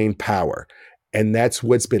maintain power. And that's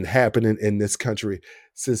what's been happening in this country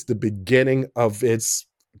since the beginning of its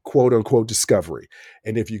quote unquote discovery.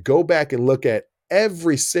 And if you go back and look at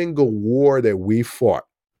every single war that we fought,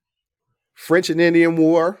 French and Indian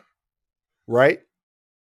War, right?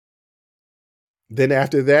 Then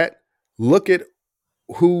after that, look at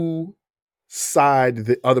who side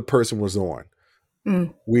the other person was on.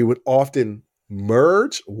 Mm. We would often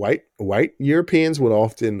merge, white Europeans would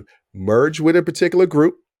often merge with a particular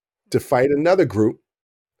group to fight another group.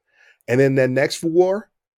 And then the next war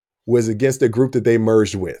was against the group that they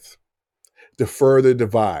merged with to further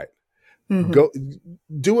divide. Mhm. Go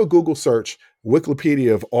do a Google search,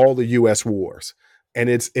 Wikipedia of all the US wars. And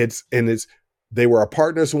it's they were our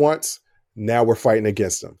partners once, now we're fighting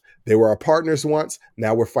against them. They were our partners once,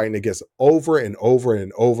 now we're fighting against them over and over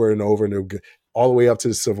and over and over and over, all the way up to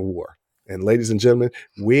the Civil War. And ladies and gentlemen,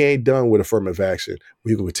 we ain't done with affirmative action.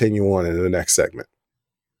 We will continue on in the next segment.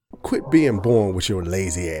 Quit being born with your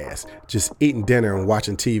lazy ass, just eating dinner and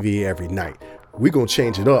watching TV every night. We're going to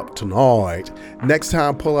change it up tonight. Next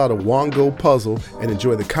time, pull out a Wongo puzzle and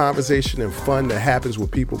enjoy the conversation and fun that happens when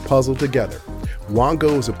people puzzle together.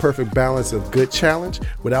 Wongo is a perfect balance of good challenge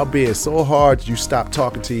without being so hard you stop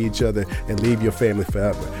talking to each other and leave your family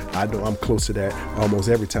forever. I know I'm close to that almost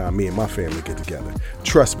every time me and my family get together.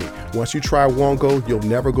 Trust me, once you try Wongo, you'll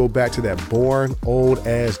never go back to that boring,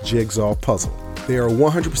 old-ass jigsaw puzzle. They are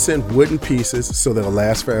 100% wooden pieces, so they'll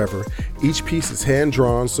last forever. Each piece is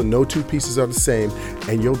hand-drawn, so no two pieces are the same,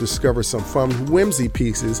 and you'll discover some fun whimsy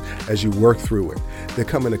pieces as you work through it. They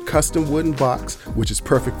come in a custom wooden box, which is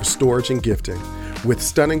perfect for storage and gifting. With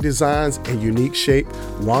stunning designs and unique shape,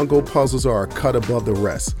 Wongo puzzles are a cut above the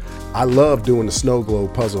rest. I love doing the snow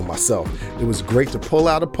globe puzzle myself. It was great to pull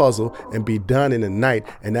out a puzzle and be done in a night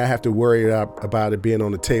and not have to worry about it being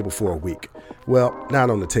on the table for a week. Well,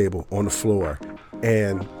 not on the table, on the floor.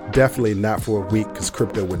 And definitely not for a week because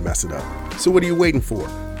crypto would mess it up. So what are you waiting for?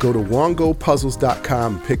 Go to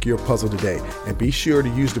wongopuzzles.com and pick your puzzle today. And be sure to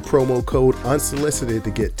use the promo code UNSOLICITED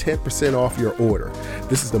to get 10% off your order.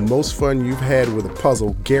 This is the most fun you've had with a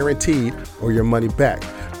puzzle, guaranteed, or your money back.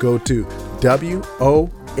 Go to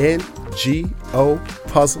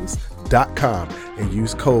wongopuzzles.com and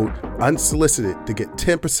use code UNSOLICITED to get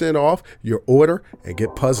 10% off your order and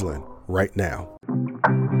get puzzling right now.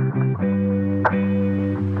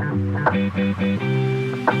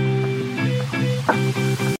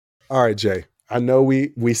 All right, Jay. I know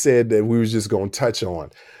we said that we was just going to touch on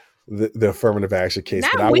the affirmative action case,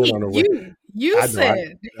 Not but I we. went on a You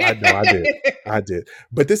said. I did.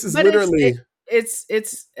 But this is But literally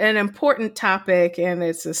it's an important topic and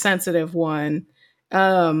it's a sensitive one.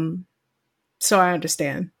 So I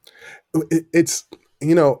understand. It's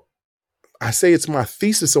I say it's my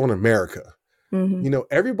thesis on America. Mm-hmm.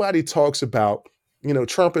 Everybody talks about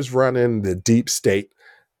Trump is running the deep state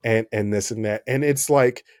and this and that, and it's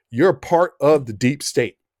like you're part of the deep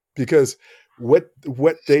state because what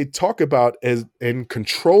they talk about as in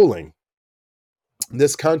controlling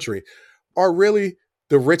this country are really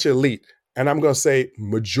the rich elite, and I'm going to say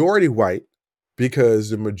majority white because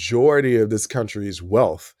the majority of this country's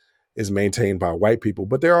wealth is maintained by white people,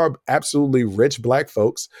 but there are absolutely rich Black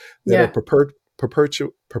folks that are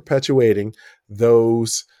perpetuating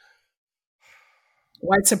those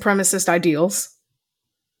white supremacist ideals.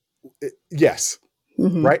 Yes.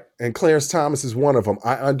 Mm-hmm. Right. And Clarence Thomas is one of them.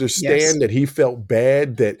 I understand that he felt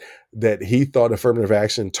bad that he thought affirmative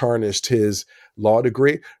action tarnished his law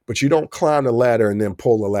degree, but you don't climb the ladder and then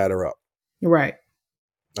pull the ladder up. Right.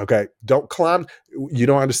 Okay. Don't climb. You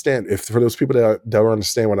don't understand. If for those people that don't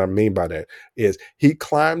understand what I mean by that is he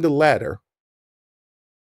climbed the ladder.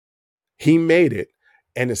 He made it.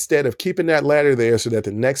 And instead of keeping that ladder there so that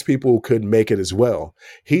the next people could make it as well,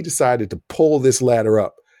 he decided to pull this ladder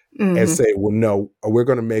up and Mm-hmm. say, well, no, we're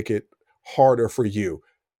going to make it harder for you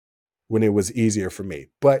when it was easier for me.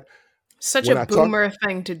 But Such a when I talk, boomer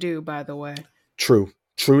thing to do, by the way. true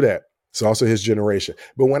that. It's also his generation.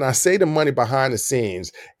 But when I say the money behind the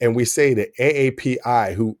scenes, and we say the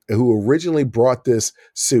AAPI, who originally brought this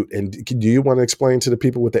suit, and do you want to explain to the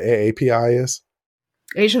people what the AAPI is?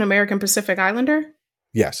 Asian American Pacific Islander?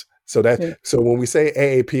 Yes. Yeah. So when we say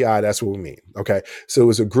AAPI, that's what we mean. Okay. So it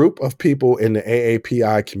was a group of people in the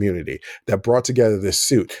AAPI community that brought together this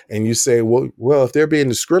suit. And you say, well, if they're being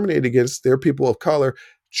discriminated against, they're people of color.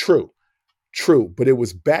 True. But it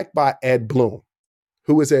was backed by Ed Bloom.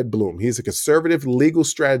 Who is Ed Bloom? He's a conservative legal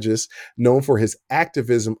strategist known for his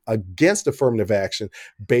activism against affirmative action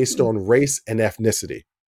based on race and ethnicity.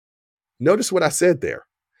 Notice what I said there.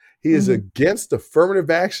 He is against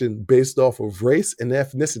affirmative action based off of race and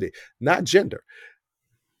ethnicity, not gender.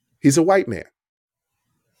 He's a white man.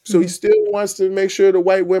 So he still wants to make sure the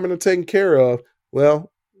white women are taken care of,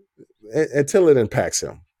 well, until it impacts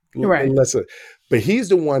him. Right. But he's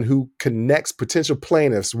the one who connects potential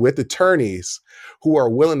plaintiffs with attorneys who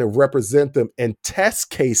are willing to represent them in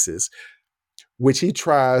test cases, which he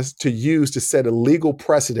tries to use to set a legal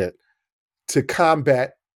precedent to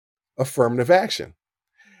combat affirmative action.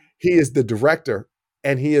 He is the director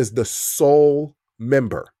and he is the sole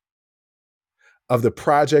member of the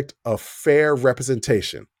Project of Fair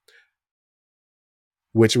Representation,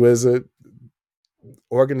 which was an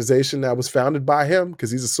organization that was founded by him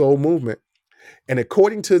because he's a sole movement. And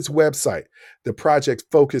according to its website, the project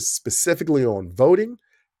focused specifically on voting,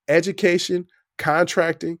 education,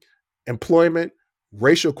 contracting, employment,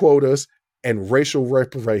 racial quotas, and racial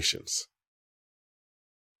reparations.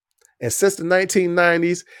 And since the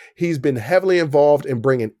 1990s, he's been heavily involved in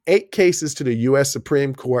bringing 8 cases to the U.S.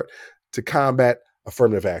 Supreme Court to combat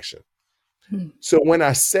affirmative action. So when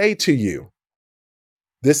I say to you,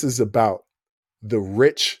 this is about the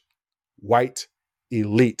rich white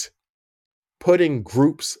elite putting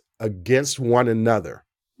groups against one another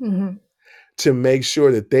to make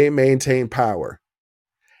sure that they maintain power,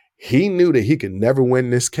 he knew that he could never win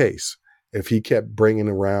this case if he kept bringing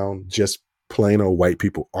around just plain old white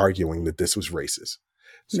people arguing that this was racist.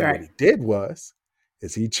 So what he did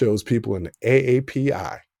is he chose people in the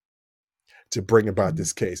AAPI to bring about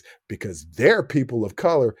this case because they're people of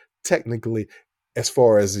color, technically, as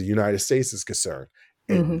far as the United States is concerned,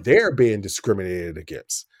 and they're being discriminated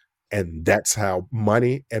against. And that's how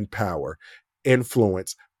money and power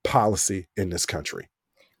influence policy in this country.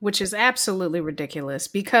 Which is absolutely ridiculous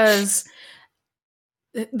because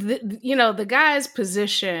the guy's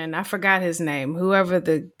position, I forgot his name, whoever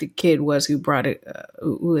the kid was who brought it,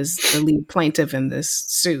 who is the lead plaintiff in this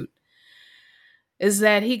suit, is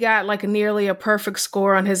that he got like nearly a perfect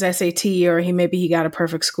score on his SAT, or he got a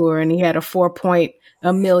perfect score and he had a 4.1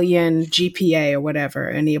 million GPA or whatever.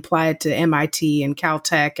 And he applied to MIT and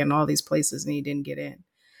Caltech and all these places and he didn't get in.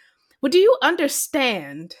 Well, do you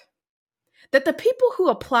understand that the people who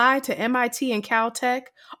apply to MIT and Caltech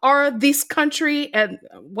are this country and,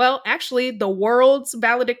 well, actually the world's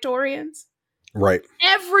valedictorians? Right.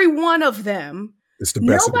 Every one of them. It's the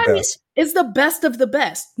best of the best. Is the best of the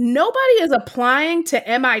best. Nobody is applying to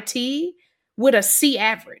MIT with a C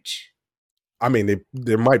average. I mean,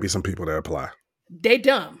 there might be some people that apply. They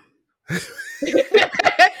dumb.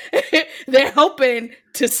 They're hoping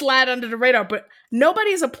to slide under the radar, but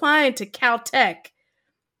nobody's applying to Caltech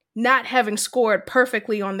not having scored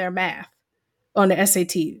perfectly on their math, on the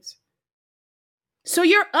SATs. So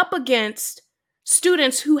you're up against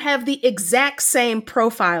students who have the exact same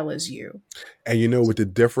profile as you. And you know what the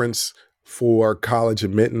difference for college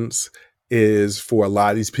admittance is for a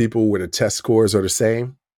lot of these people where the test scores are the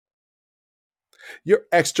same? Your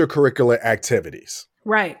extracurricular activities.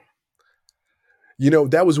 Right. You know,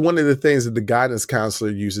 that was one of the things that the guidance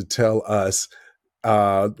counselor used to tell us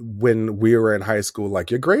when we were in high school.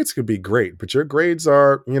 Like, your grades could be great, but your grades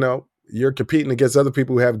are, you're competing against other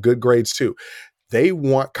people who have good grades too.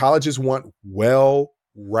 Colleges want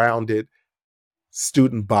well-rounded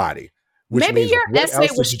student body. Maybe your essay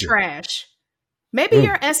was trash. Maybe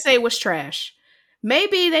your essay was trash.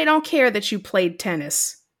 Maybe they don't care that you played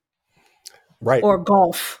tennis. Right. Or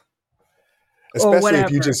golf. Especially or whatever.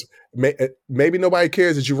 if you just, maybe nobody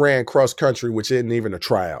cares that you ran cross country, which isn't even a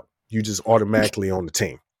tryout. You just automatically on the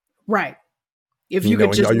team. Right. If you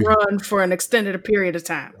could just run for an extended period of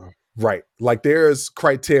time. Right. Like, there's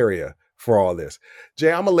criteria for all this.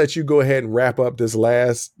 Jay, I'm going to let you go ahead and wrap up this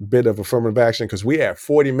last bit of affirmative action because we have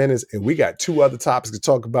 40 minutes and we got 2 other topics to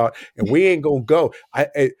talk about and we ain't going to go.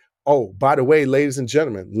 Oh, by the way, ladies and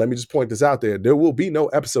gentlemen, let me just point this out there. There will be no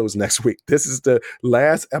episodes next week. This is the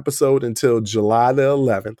last episode until July the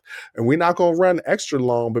 11th. And we're not going to run extra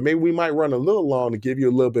long, but maybe we might run a little long to give you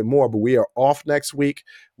a little bit more. But we are off next week.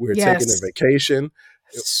 We're taking a Yes. vacation.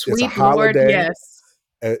 It's a Sweet Lord, holiday. yes.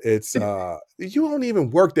 It's you don't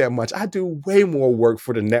even work that much. I do way more work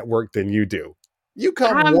for the network than you do. You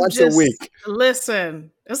come I'm once a just, week.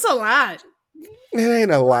 listen, it's a lot. It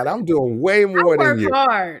ain't a lot. I'm doing way I more than work you.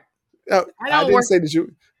 hard. I I don't didn't work. say that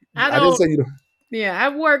you. I I didn't don't. say you don't. Yeah,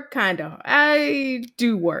 I work kind of. I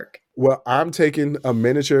do work. Well, I'm taking a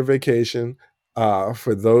miniature vacation.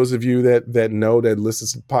 For those of you that know that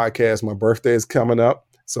listens to the podcast, my birthday is coming up.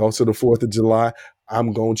 It's also the 4th of July.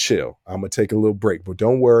 I'm going to chill. I'm going to take a little break. But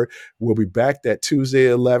don't worry, we'll be back that Tuesday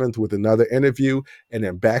 11th with another interview, and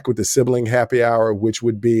then back with the sibling happy hour, which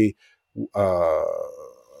would be the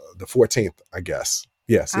 14th, I guess.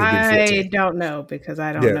 Yes, it'll be the 14th. I don't know because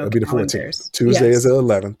I don't Yeah, know it'll be the 14th. calendars. Tuesday is the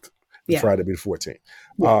 11th. Yeah. Friday will be the 14th.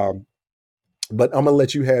 Yeah. But I'm going to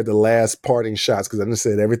let you have the last parting shots because I just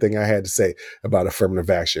said everything I had to say about affirmative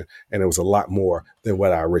action. And it was a lot more than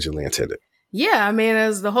what I originally intended. Yeah, I mean,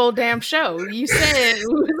 it's the whole damn show. You said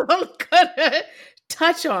we were gonna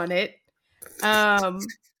touch on it. No,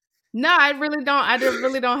 I really don't. I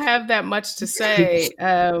really don't have that much to say.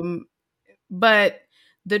 But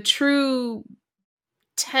the true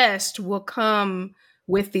test will come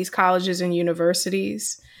with these colleges and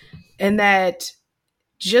universities, and that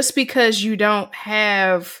just because you don't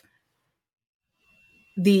have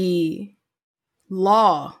the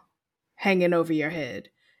law hanging over your head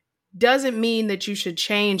doesn't mean that you should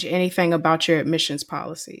change anything about your admissions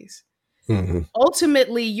policies. Mm-hmm.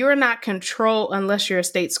 Ultimately, you're not controlled unless you're a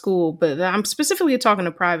state school, but I'm specifically talking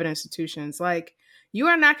to private institutions. Like, you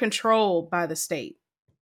are not controlled by the state.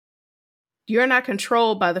 You're not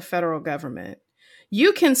controlled by the federal government.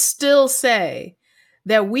 You can still say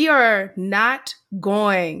that we are not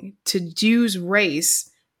going to use race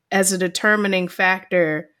as a determining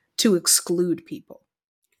factor to exclude people.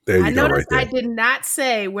 There you go, right there. I did not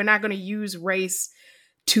say we're not going to use race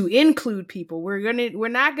to include people. We're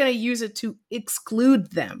not going to use it to exclude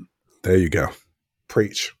them. There you go.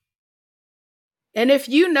 Preach. And if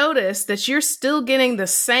you notice that you're still getting the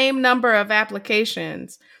same number of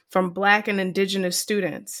applications from Black and Indigenous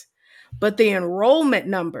students, but the enrollment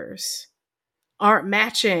numbers aren't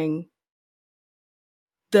matching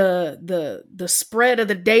the spread of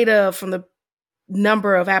the data from the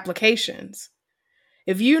number of applications.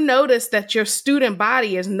 If you notice that your student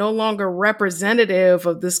body is no longer representative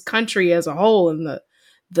of this country as a whole and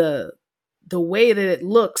the way that it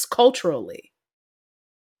looks culturally,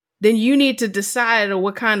 then you need to decide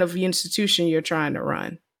what kind of institution you're trying to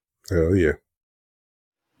run. Hell yeah.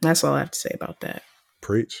 That's all I have to say about that.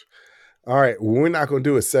 Preach. All right. We're not going to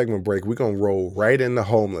do a segment break. We're going to roll right into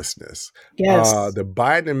homelessness. Yes. The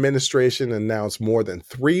Biden administration announced more than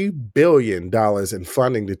 $3 billion in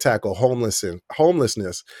funding to tackle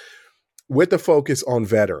homelessness with a focus on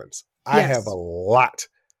veterans. Yes. I have a lot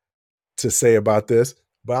to say about this,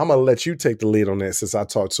 but I'm going to let you take the lead on that since I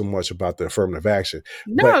talked so much about the affirmative action.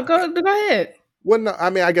 No, go ahead. Well, no,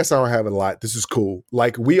 I mean, I guess I don't have a lot. This is cool.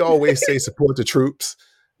 Like we always say, support the troops.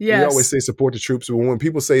 Yes. We always say support the troops, but when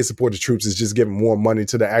people say support the troops, it's just giving more money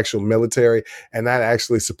to the actual military and not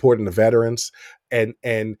actually supporting the veterans. And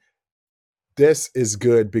this is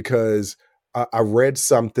good because I read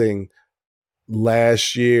something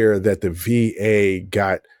last year that the VA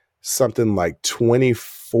got something like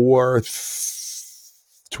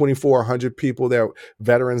 2,400 people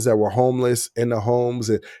veterans that were homeless in the homes,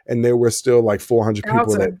 and there were still like 400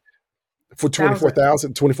 people that. For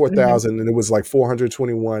 24,000, mm-hmm. And it was like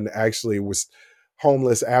 421 actually was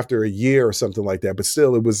homeless after a year or something like that. But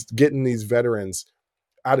still, it was getting these veterans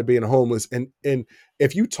out of being homeless. And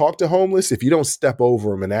if you talk to homeless, if you don't step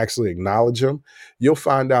over them and actually acknowledge them, you'll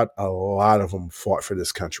find out a lot of them fought for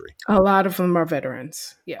this country. A lot of them are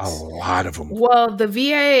veterans. Yes. A lot of them. Well, the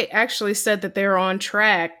VA actually said that they're on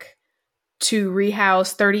track to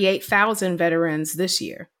rehouse 38,000 veterans this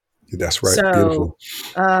year. That's right. So,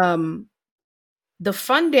 beautiful. The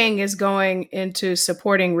funding is going into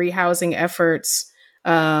supporting rehousing efforts.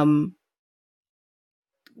 They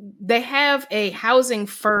have a housing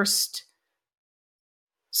first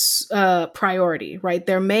priority, right?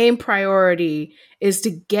 Their main priority is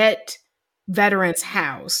to get veterans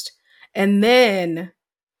housed and then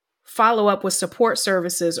follow up with support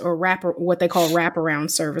services or what they call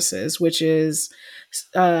wraparound services, which is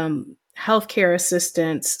healthcare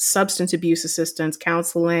assistance, substance abuse assistance,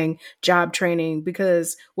 counseling, job training,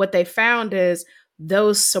 because what they found is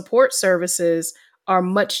those support services are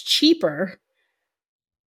much cheaper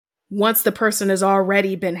once the person has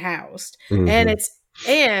already been housed. Mm-hmm.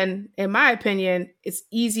 And in my opinion, it's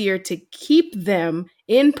easier to keep them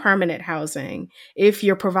in permanent housing if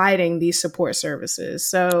you're providing these support services.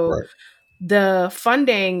 So Right. the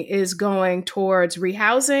funding is going towards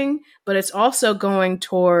rehousing, but it's also going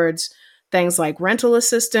towards things like rental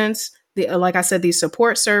assistance, like I said, these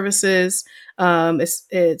support services.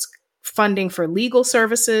 It's funding for legal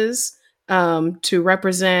services to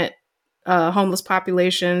represent homeless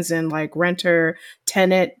populations and like renter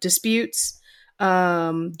tenant disputes,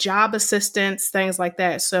 job assistance, things like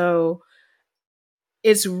that. So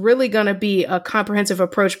it's really going to be a comprehensive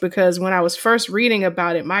approach, because when I was first reading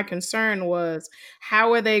about it, my concern was,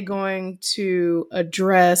 how are they going to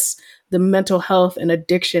address the mental health and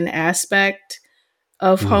addiction aspect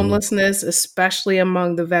of Mm-hmm. homelessness, especially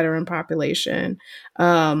among the veteran population?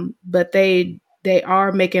 But they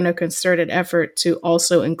are making a concerted effort to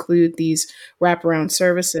also include these wraparound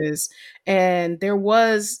services. And there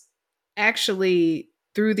was actually,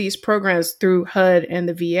 through these programs, through HUD and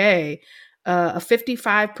the VA, a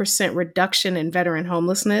 55% reduction in veteran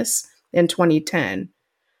homelessness in 2010.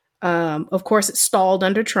 Of course, it stalled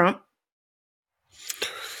under Trump.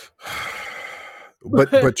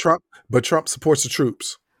 But Trump supports the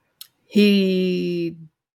troops. He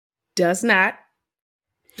does not.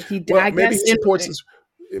 Well, I guess,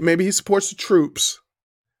 maybe he supports the troops,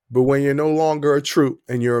 but when you're no longer a troop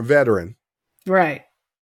and you're a veteran, right,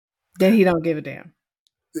 then he don't give a damn.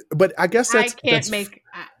 but I guess I can't make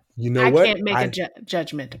a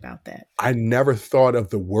judgment about that. I never thought of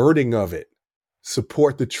the wording of it.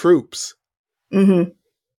 Support the troops. Mm-hmm.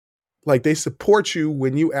 Like, they support you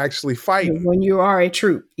when you actually fight. When you are a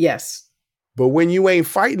troop, yes. But when you ain't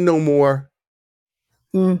fighting no more,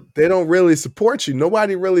 they don't really support you.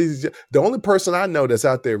 Nobody really. The only person I know that's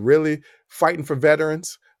out there really fighting for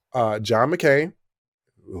veterans, John McCain,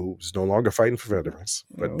 who's no longer fighting for veterans,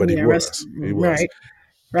 but he was. Right.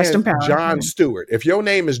 Rest in power. John Stewart. If your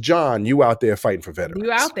name is John, you out there fighting for veterans.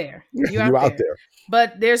 You out there. You out there.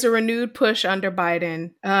 But there's a renewed push under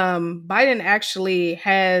Biden. Biden actually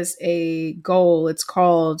has a goal. It's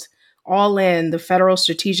called All In, the Federal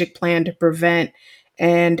Strategic Plan to Prevent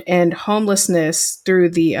and End Homelessness,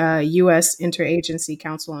 through the U.S. Interagency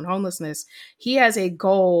Council on Homelessness. He has a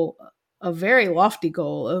goal, a very lofty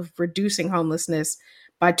goal, of reducing homelessness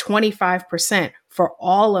by 25% for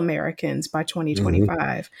all Americans by 2025.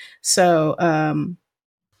 Mm-hmm. So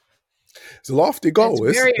it's a lofty goal.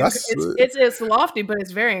 It's lofty, but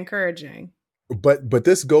it's very encouraging. But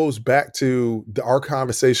this goes back to our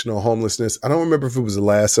conversation on homelessness. I don't remember if it was the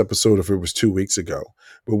last episode, if it was 2 weeks ago,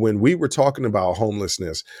 but when we were talking about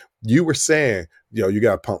homelessness, you were saying, you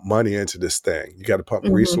got to pump money into this thing. You got to pump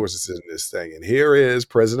resources into this thing. And here is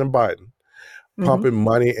President Biden pumping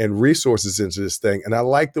money and resources into this thing. And I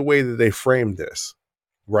like the way that they framed this,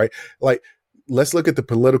 right? Like, let's look at the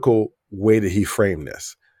political way that he framed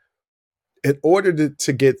this. In order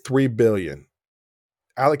to get $3 billion,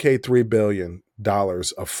 allocate $3 billion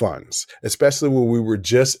of funds, especially when we were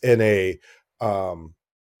just in a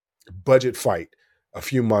budget fight a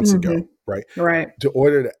few months ago, right? Right. To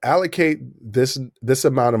order to allocate this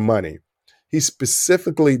amount of money, he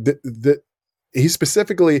specifically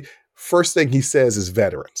first thing he says is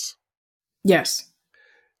veterans. Yes.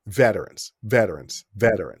 Veterans. And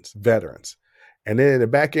then in the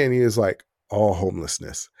back end, he is like, all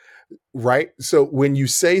homelessness. Right. So when you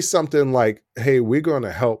say something like, hey, we're going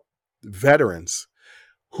to help veterans,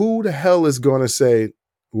 who the hell is going to say,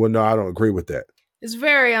 well, no, I don't agree with that? It's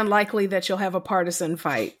very unlikely that you'll have a partisan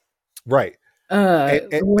fight. Right.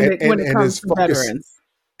 When it comes to veterans.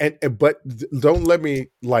 But don't let me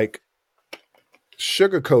like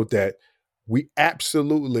sugarcoat that. We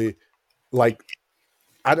absolutely I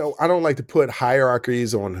don't like to put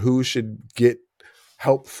hierarchies on who should get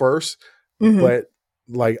help first, but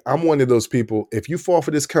like, I'm one of those people. If you fall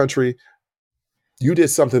for this country, you did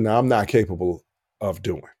something that I'm not capable of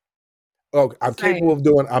doing. Oh, I'm capable of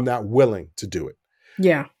doing. I'm not willing to do it.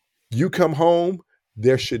 Yeah. You come home,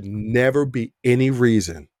 there should never be any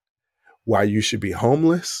reason why you should be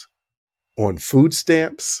homeless, on food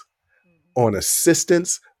stamps, on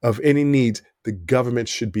assistance of any needs. The government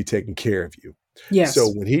should be taking care of you. Yes. So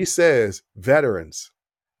when he says veterans,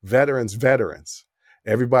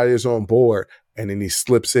 everybody is on board. And then he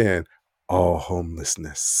slips in all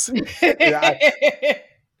homelessness.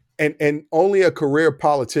 and only a career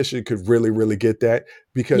politician could really, really get that,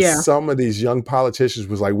 because some of these young politicians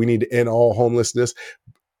was like, we need to end all homelessness.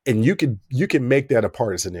 And you can make that a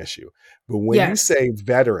partisan issue. But when you say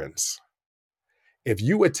veterans, if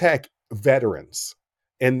you attack veterans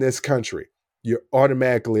in this country, you're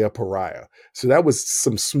automatically a pariah. So that was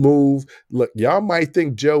some smooth look. Y'all might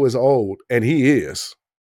think Joe is old, and he is,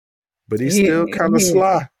 but he's still kind of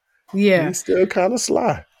sly. Yeah. He's still kind of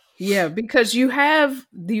sly. Yeah, because you have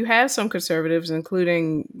some conservatives,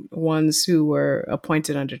 including ones who were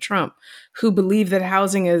appointed under Trump, who believe that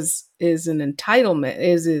housing is an entitlement,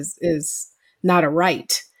 is not a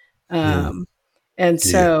right, and Yeah.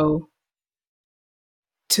 so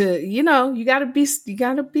you got to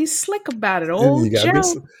be slick about it, You old gotta be.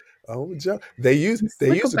 Joe. Oh, Joe. They Be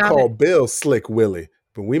slick used to about call it, Bill Slick Willie,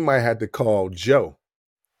 but we might have to call Joe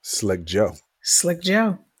Slick Joe. Slick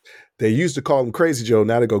Joe. They used to call him Crazy Joe.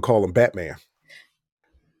 Now they go call him Batman.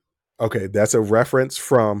 Okay, that's a reference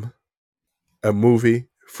from a movie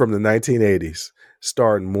from the 1980s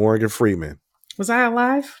starring Morgan Freeman. Was I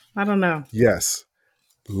alive? I don't know. Yes,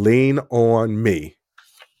 Lean on Me.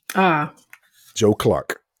 Ah, Joe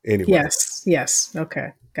Clark. Anyway, yes.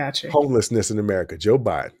 Okay, gotcha. homelessness in America. Joe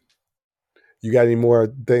Biden. You got any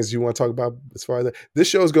more things you want to talk about as far as that? This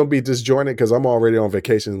show is going to be disjointed because I'm already on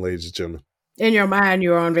vacation, ladies and gentlemen. In your mind,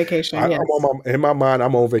 you're on vacation. Yes. In my mind,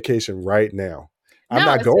 I'm on vacation right now. I'm No,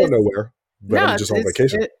 not going nowhere, but I'm no, just on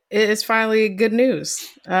vacation. it's finally good news.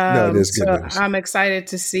 No, it is good So news. I'm excited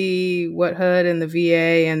to see what HUD and the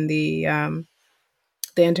VA and the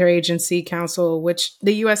Interagency Council, which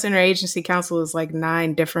the U.S. Interagency Council is like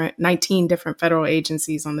 19 different federal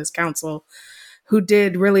agencies on this council, who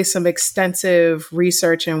did really some extensive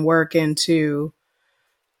research and work into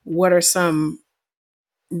what are some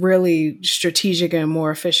really strategic and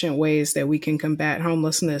more efficient ways that we can combat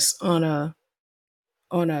homelessness on a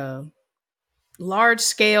large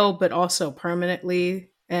scale, but also permanently.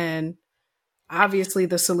 And obviously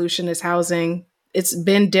the solution is housing. It's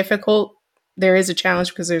been difficult. There is a challenge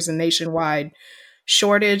because there's a nationwide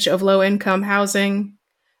shortage of low income housing.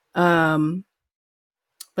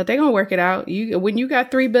 But they're gonna work it out. When you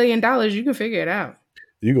got $3 billion, you can figure it out.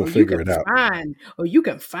 You're going to figure it out. You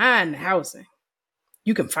can find housing.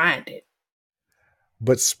 You can find it.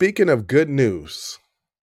 But speaking of good news,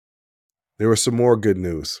 there was some more good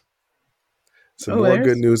news. Some more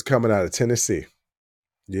good news coming out of Tennessee.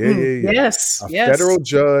 Yeah. Yes. A federal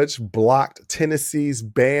judge blocked Tennessee's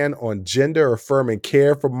ban on gender affirming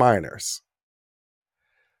care for minors.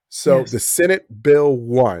 So the Senate Bill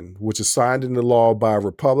 1, which is signed into law by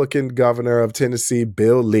Republican governor of Tennessee,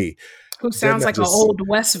 Bill Lee. Who sounds like an old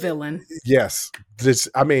West villain. Yes.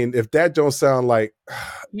 If that don't sound like...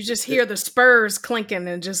 You just hear the spurs clinking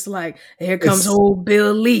and just like, here comes old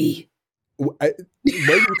Bill Lee.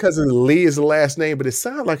 Maybe because of Lee is the last name, but it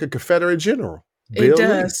sounds like a Confederate general. Bill it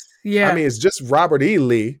does. Lee. Yeah. I mean, it's just Robert E.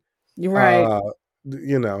 Lee. You're right.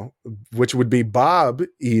 Which would be Bob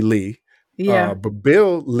E. Lee. Yeah. But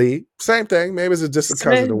Bill Lee, same thing. Maybe it's just a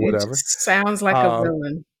cousin or whatever. Sounds like a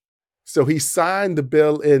villain. So he signed the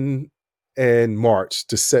bill in March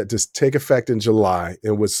to take effect in July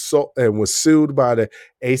and was sued by the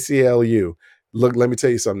ACLU. Look, let me tell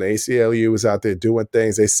you something. The ACLU is out there doing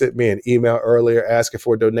things. They sent me an email earlier asking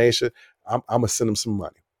for a donation. I'm gonna send them some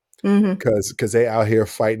money because they out here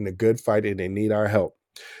fighting a good fight and they need our help.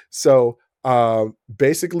 So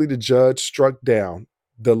basically, the judge struck down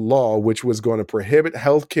the law which was going to prohibit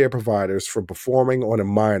healthcare providers from performing on a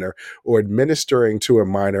minor or administering to a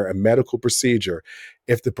minor a medical procedure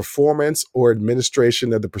if the performance or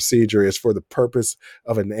administration of the procedure is for the purpose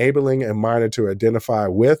of enabling a minor to identify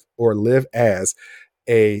with or live as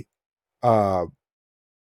the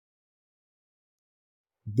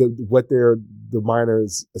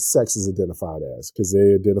minor's sex is identified as, because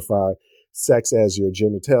they identify sex as your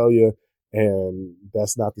genitalia, and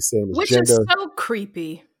that's not the same as Which gender. Is so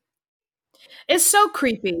creepy. It's so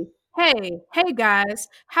creepy. Hey guys,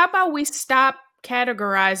 how about we stop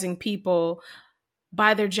categorizing people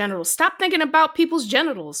by their genitals? Stop thinking about people's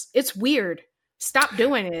genitals. It's weird. Stop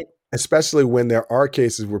doing it. Especially when there are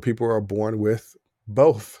cases where people are born with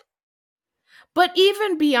both. But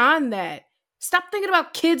even beyond that, stop thinking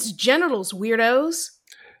about kids' genitals, weirdos.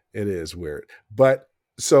 It is weird. But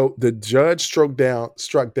so the judge struck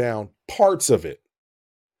down parts of it.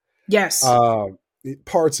 Yes.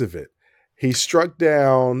 Parts of it. He struck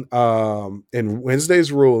down in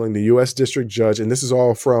Wednesday's ruling, the U.S. District Judge, and this is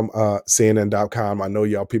all from CNN.com. I know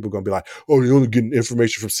y'all people are going to be like, oh, you're only getting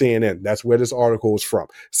information from CNN. That's where this article is from,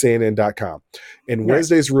 CNN.com. In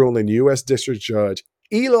Wednesday's ruling, U.S. District Judge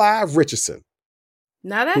Eli Richardson.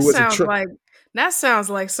 Now that sounds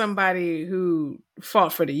like somebody who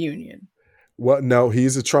fought for the union. Well, no,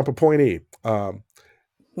 he's a Trump appointee.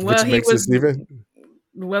 Which makes this even...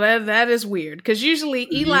 Well, that is weird, because usually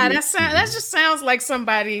Eli, that just sounds like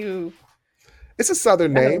somebody who... It's a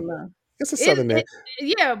Southern name. It's a It, Southern name. it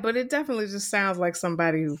yeah, but it definitely just sounds like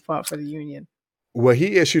somebody who fought for the Union. Well,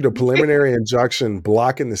 he issued a preliminary injunction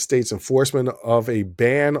blocking the state's enforcement of a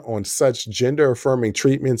ban on such gender-affirming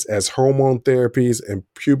treatments as hormone therapies and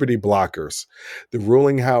puberty blockers. The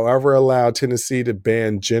ruling, however, allowed Tennessee to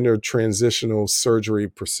ban gender transitional surgery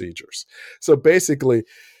procedures. So basically,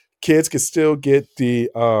 kids can still get the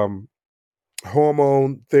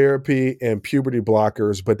hormone therapy and puberty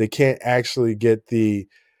blockers, but they can't actually get the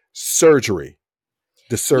surgery.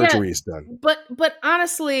 The Yeah, surgery is done. but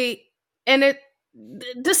honestly, and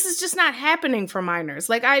this is just not happening for minors.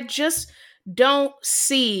 Like I just don't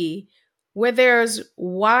see where there's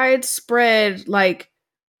widespread like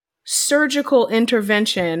surgical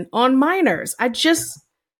intervention on minors. I just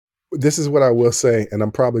This is what I will say, and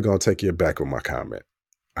I'm probably going to take you back on my comment.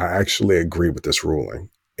 I actually agree with this ruling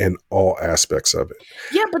in all aspects of it.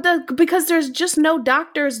 yeah, but because there's just no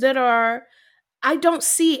doctors that are. I don't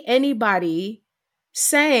see anybody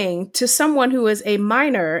saying to someone who is a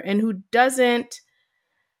minor and who doesn't.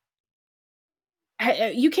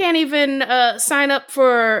 You can't even sign up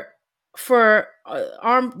for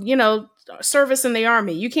service in the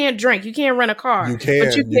army. You can't drink. You can't rent a car. You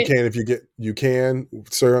But you can, can. if you get, you can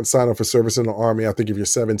sign up for service in the army. I think if you're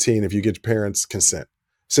 17, if you get parents' consent,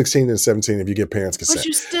 16 and 17, if you get parents' But consent.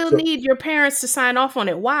 you still So, need your parents to sign off on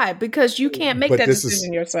it. Why? Because you can't make but that this is,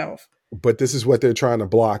 decision yourself. but this is what they're trying to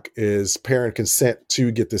block is parent consent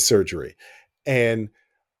to get this surgery. And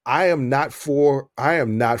I am not for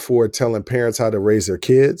telling parents how to raise their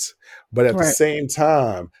kids, but at the Right. same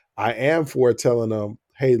time, I am for telling them,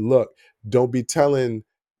 hey, look, don't be telling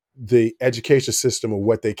the education system of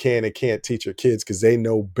what they can and can't teach your kids because they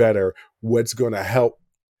know better what's going to help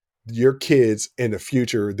your kids in the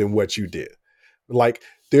future than what you did. Like,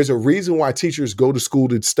 there's a reason why teachers go to school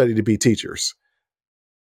to study to be teachers.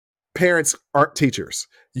 Parents aren't teachers.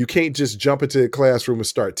 You can't just jump into the classroom and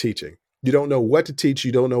start teaching. You don't know what to teach.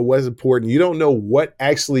 You don't know what's important. You don't know what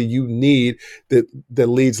actually you need that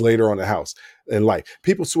leads later on in the house in life.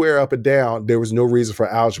 People swear up and down there was no reason for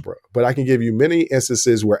algebra, but I can give you many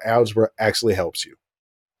instances where algebra actually helps you.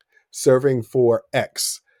 Serving for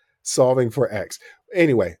X, solving for X.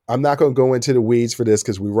 Anyway, I'm not going to go into the weeds for this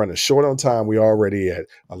because we run a short on time. We already at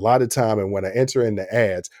a lot of time. And when I enter in the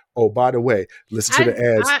ads, oh, by the way, listen to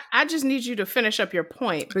the ads. I just need you to finish up your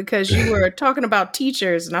point because you were talking about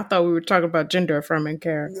teachers and I thought we were talking about gender affirming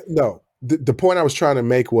care. No, the point I was trying to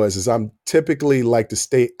make is I'm typically like to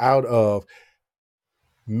stay out of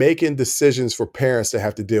making decisions for parents that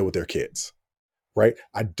have to deal with their kids. Right.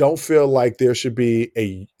 I don't feel like there should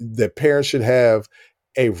be that parents should have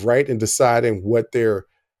a right in deciding what their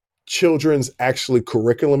children's actually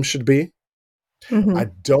curriculum should be. Mm-hmm. I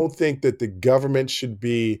don't think that the government should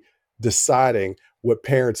be deciding what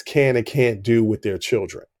parents can and can't do with their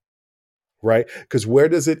children. Right. Because where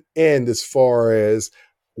does it end as far as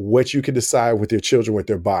what you can decide with your children, with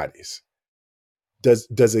their bodies?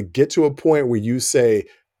 Does it get to a point where you say,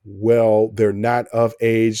 well, they're not of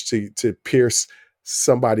age to pierce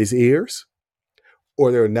somebody's ears,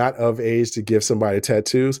 or they're not of age to give somebody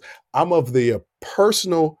tattoos? I'm of the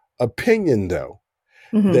personal opinion, though,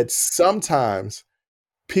 Mm-hmm. that sometimes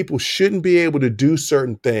people shouldn't be able to do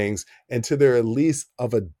certain things until they're at least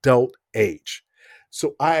of adult age.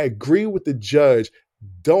 So I agree with the judge.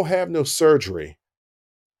 Don't have no surgery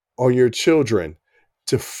on your children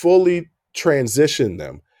to fully transition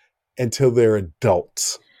them until they're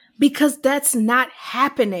adults. Because that's not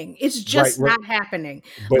happening. It's just Right. not happening.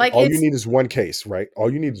 But Like all you it's need is one case, right?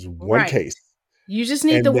 All you need is one right. case. You just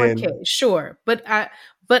need the And one then case, sure. But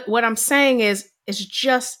what I'm saying is it's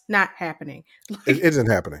just not happening. Like, it isn't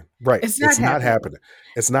happening. Right. it's not happening.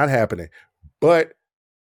 It's not happening. But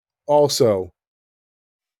also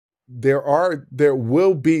there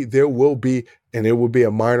will be, and it will be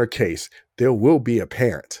a minor case. There will be a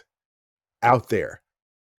parent out there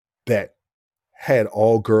that had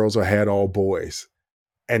all girls or had all boys,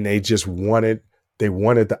 and they wanted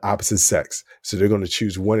the opposite sex. So they're going to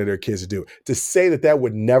choose one of their kids to do it. To say that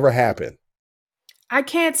would never happen. I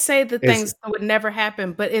can't say the things that would never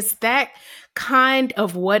happen, but it's that kind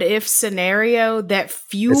of what if scenario that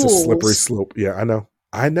fuels. It's a slippery slope. Yeah, I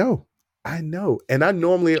know. And I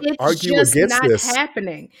normally argue just against not this.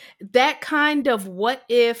 happening. That kind of what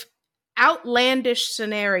if outlandish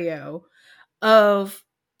scenario of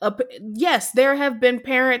yes, there have been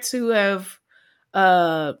parents who have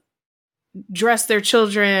dressed their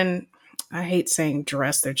children. I hate saying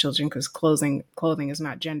dress their children because clothing is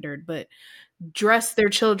not gendered, but dress their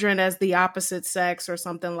children as the opposite sex or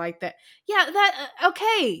something like that. Yeah, that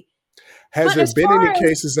okay. Has there been any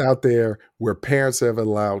cases out there where parents have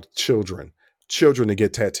allowed children to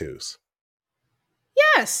get tattoos?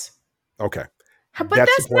 Yes. Okay. But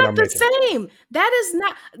That's the that's point not I'm the making. same.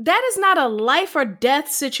 That is not a life or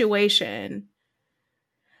death situation.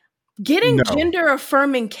 Getting No. gender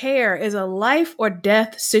affirming care is a life or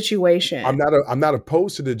death situation. I'm not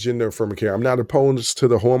opposed to the gender affirming care. I'm not opposed to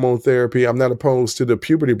the hormone therapy. I'm not opposed to the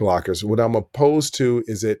puberty blockers. What I'm opposed to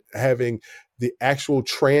is it having the actual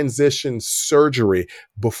transition surgery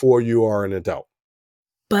before you are an adult.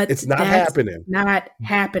 But It's not that's happening. not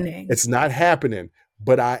happening. It's not happening.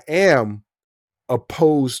 But I am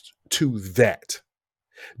opposed to that.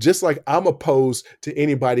 Just like I'm opposed to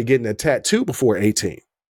anybody getting a tattoo before 18.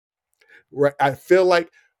 Right? I feel like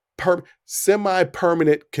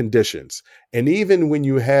semi-permanent conditions. And even when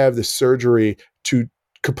you have the surgery to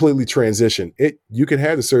completely transition, you can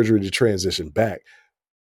have the surgery to transition back.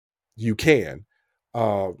 You can.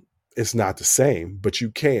 Uh, it's not the same, but you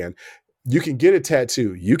can. You can get a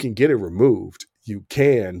tattoo. You can get it removed. You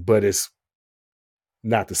can, but it's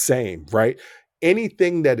not the same, right?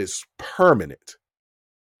 Anything that is permanent,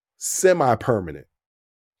 semi-permanent,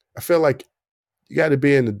 I feel like you got to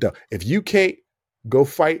be in the dump. If you can't go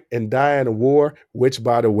fight and die in a war, which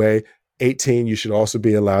by the way, 18, you should also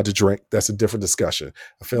be allowed to drink. That's a different discussion.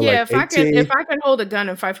 I feel Yeah, like if I can 18, if I can hold a gun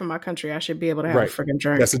and fight for my country, I should be able to have a right. freaking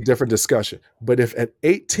That's drink. a different discussion. But if at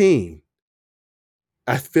 18,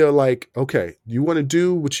 I feel like, okay, you want to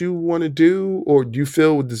do what you want to do, or you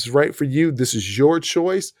feel this is right for you, this is your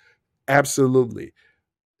choice. Absolutely.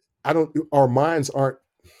 Our minds aren't,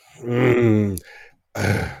 mm,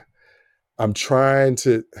 I'm trying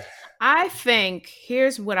to, I think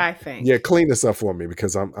here's what I think. yeah, clean this up for me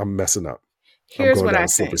because I'm messing up. I'm Here's going what down I a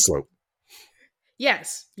slippery think. slope.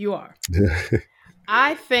 Yes, you are.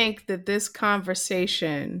 I think that this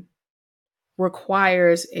conversation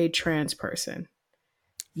requires a trans person.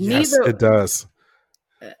 Yes, Neither it does.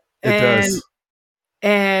 It and does.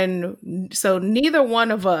 and so neither one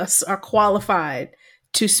of us are qualified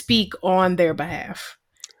to speak on their behalf.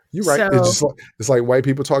 You're right. So, It's like white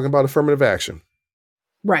people talking about affirmative action.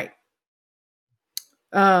 right.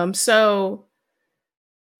 So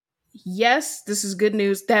yes, this is good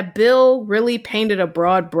news. That bill really painted a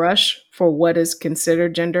broad brush for what is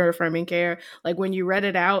considered gender affirming care. Like when you read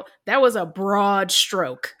it out, that was a broad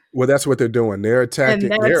stroke. Well, that's what they're doing. They're And attacking.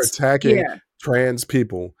 They're that's attacking yeah. trans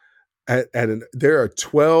people, and there are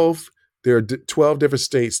 12 different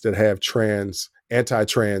states that have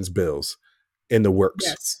anti-trans bills in the works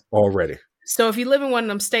Yes. already. So if you live in one of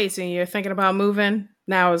them states and you're thinking about moving,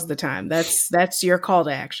 now is the time. That's your call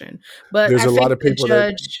to action. But There's a lot of people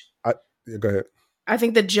that go ahead. I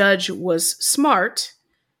think the judge was smart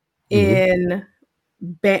Mm-hmm. in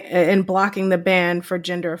in blocking the ban for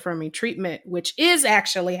gender affirming treatment, which is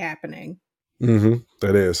actually happening Mm-hmm.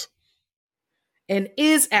 That is. and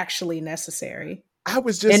is actually necessary. I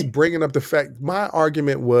was And just bringing up the fact. My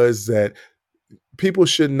argument was that people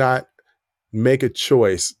should not make a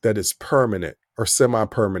choice that is permanent or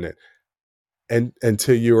semi-permanent and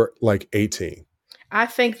until you're like 18. I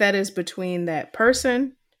think that is between that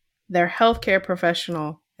person, their healthcare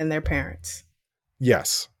professional, and their parents.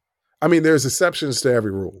 Yes. I mean, there's exceptions to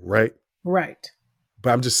every rule, right? Right.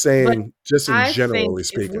 But I'm just But saying, just in I think generally if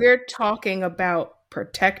speaking. we're talking about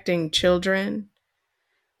protecting children,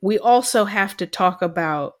 we also have to talk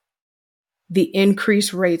about the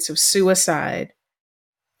increased rates of suicide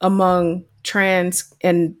among trans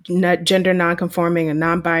and gender nonconforming and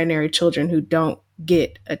non-binary children who don't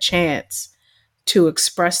get a chance to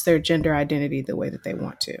express their gender identity the way that they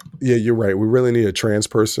want to. Yeah, you're right. We really need a trans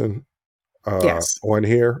person Yes. on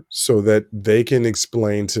here so that they can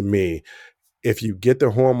explain to me if you get the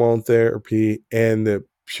hormone therapy and the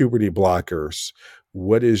puberty blockers,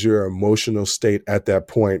 what is your emotional state at that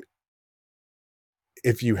point?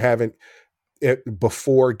 If you haven't,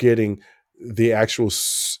 before getting the actual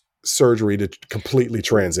surgery to completely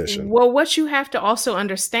transition. Well, what you have to also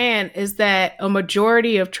understand is that a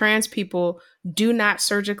majority of trans people do not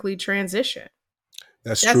surgically transition.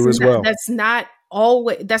 That's true as well. That's not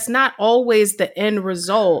always the end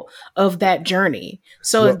result of that journey.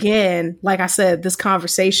 So Well, again, like I said, this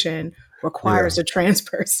conversation requires a trans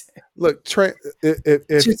person look, to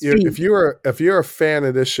speak. if you're a fan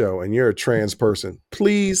of this show and you're a trans person,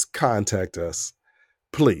 please contact us,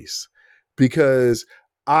 please, because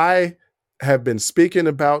I have been speaking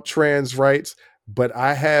about trans rights, but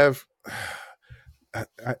I have.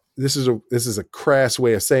 This is a crass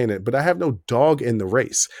way of saying it, but I have no dog in the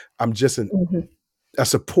race. I'm just a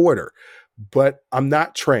supporter, but I'm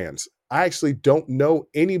not trans. I actually don't know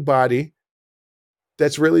anybody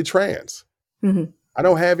that's really trans. Mm-hmm. I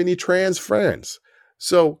don't have any trans friends.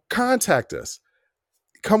 So contact us.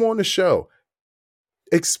 Come on the show.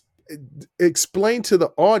 explain to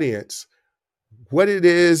the audience what it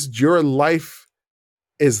is your life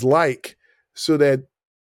is like so that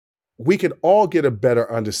we can all get a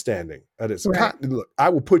better understanding of this. Right. Look, I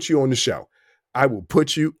will put you on the show. I will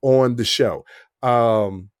put you on the show.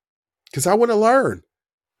 Because I want to learn.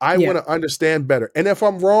 I want to understand better. And if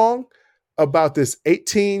I'm wrong about this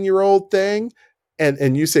 18-year-old thing,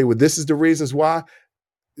 and you say, well, this is the reasons why,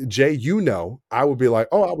 Jay, I would be like,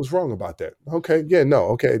 oh, I was wrong about that. Okay. Yeah, no.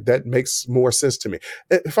 Okay. That makes more sense to me.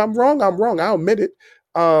 If I'm wrong, I'm wrong. I'll admit it.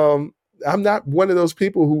 I'm not one of those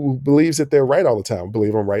people who believes that they're right all the time. I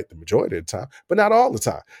believe I'm right the majority of the time, but not all the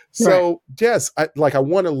time. So yes, I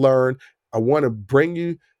want to learn. I want to bring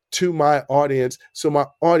you to my audience so my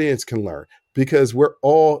audience can learn, because we're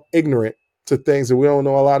all ignorant to things that we don't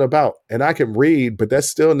know a lot about. And I can read, but that's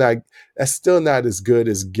still not as good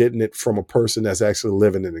as getting it from a person that's actually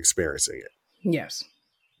living and experiencing it. Yes.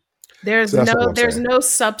 There's no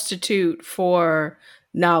substitute for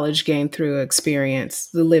knowledge gained through experience,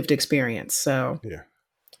 the lived experience. So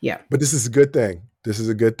yeah. But this is a good thing. This is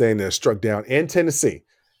a good thing that struck down in Tennessee.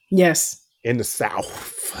 Yes. In the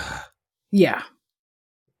South. Yeah.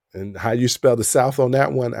 And how you spell the South on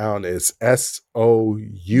that one, Alan, is SOUF.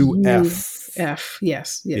 F.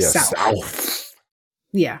 Yes. South.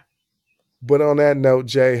 Yeah. But on that note,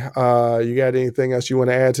 Jay, you got anything else you want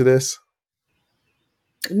to add to this?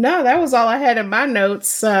 No, that was all I had in my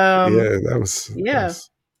notes. That was.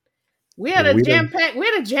 We had a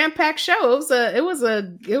jam-packed show. It was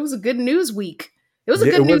a good news week. It was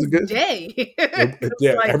a good news day.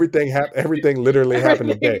 Everything literally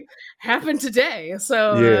happened today.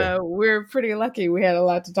 So we're pretty lucky. We had a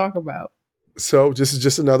lot to talk about. So this is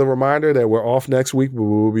just another reminder that we're off next week, but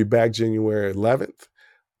we'll be back January 11th.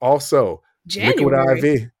 Also, Liquid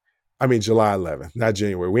IV. I mean, July 11th, not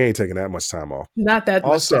January. We ain't taking that much time off. Not that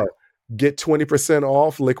much time. Also, get 20%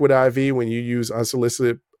 off Liquid IV when you use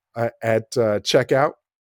unsolicited at checkout.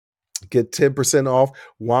 Get 10% off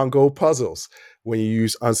Wango puzzles when you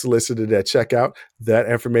use unsolicited at checkout. That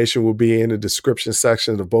information will be in the description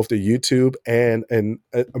section of both the YouTube and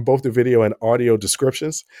both the video and audio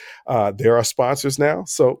descriptions. There are sponsors now,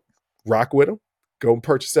 so rock with them. Go and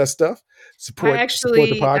purchase that stuff. Support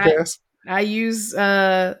the podcast. I use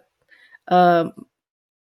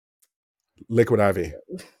Liquid IV.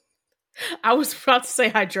 I was about to say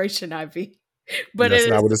hydration IV, but that's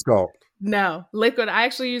not what it's called. No, liquid. I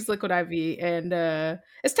actually use Liquid IV, and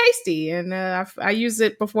it's tasty, and I use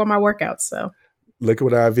it before my workouts. So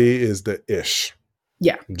Liquid IV is the ish.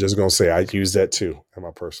 Yeah, I'm just gonna say I use that too in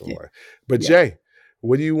my personal life. But Jay,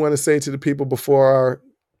 what do you want to say to the people before our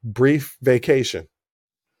brief vacation?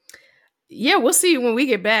 Yeah, we'll see you when we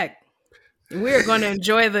get back. We're going to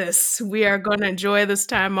enjoy this. We are going to enjoy this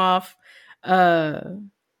time off,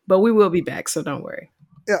 but we will be back, so don't worry.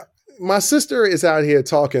 Yeah, my sister is out here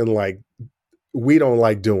talking like we don't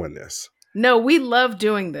like doing this. No, we love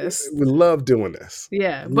doing this. We love doing this.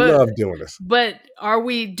 Yeah, love doing this. But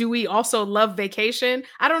do we also love vacation?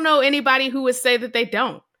 I don't know anybody who would say that they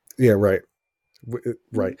don't. Yeah, right.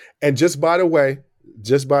 Right. And just by the way,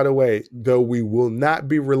 though we will not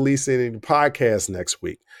be releasing any podcasts next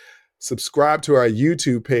week, subscribe to our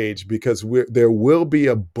YouTube page, because there will be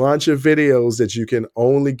a bunch of videos that you can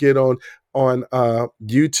only get on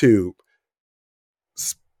YouTube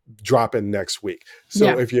dropping next week.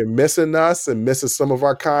 So if you're missing us and missing some of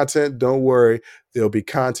our content, don't worry. There'll be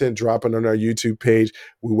content dropping on our YouTube page.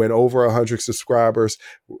 We went over 100 subscribers.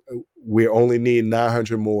 We only need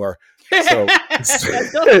 900 more. So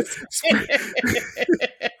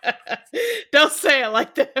don't say it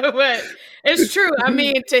like that, but it's true. I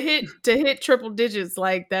mean, to hit triple digits,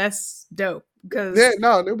 like, that's dope. Because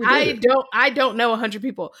I don't know 100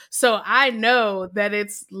 people, so I know that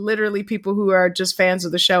it's literally people who are just fans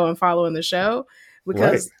of the show and following the show.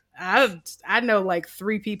 Because I know like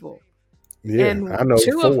 3 people. Yeah, and I know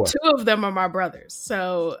two of them are my brothers.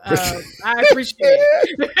 So I appreciate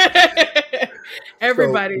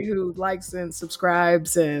everybody who likes and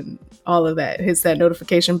subscribes and all of that, hits that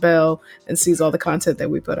notification bell and sees all the content that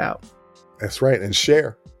we put out. That's right. And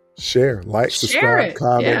share, like, subscribe,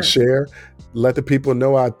 comment, share. Let the people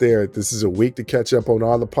know out there this is a week to catch up on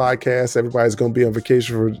all the podcasts. Everybody's going to be on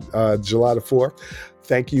vacation for July the 4th.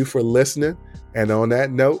 Thank you for listening. And on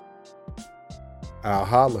that note, I'll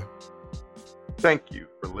holler. Thank you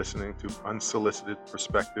for listening to Unsolicited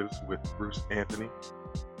Perspectives with Bruce Anthony.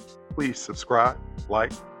 Please subscribe,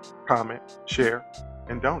 like, comment, share,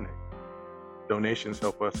 and donate. Donations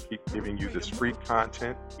help us keep giving you this free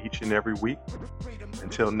content each and every week.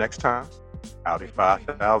 Until next time, Audi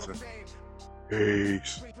 5000.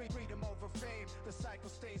 Peace.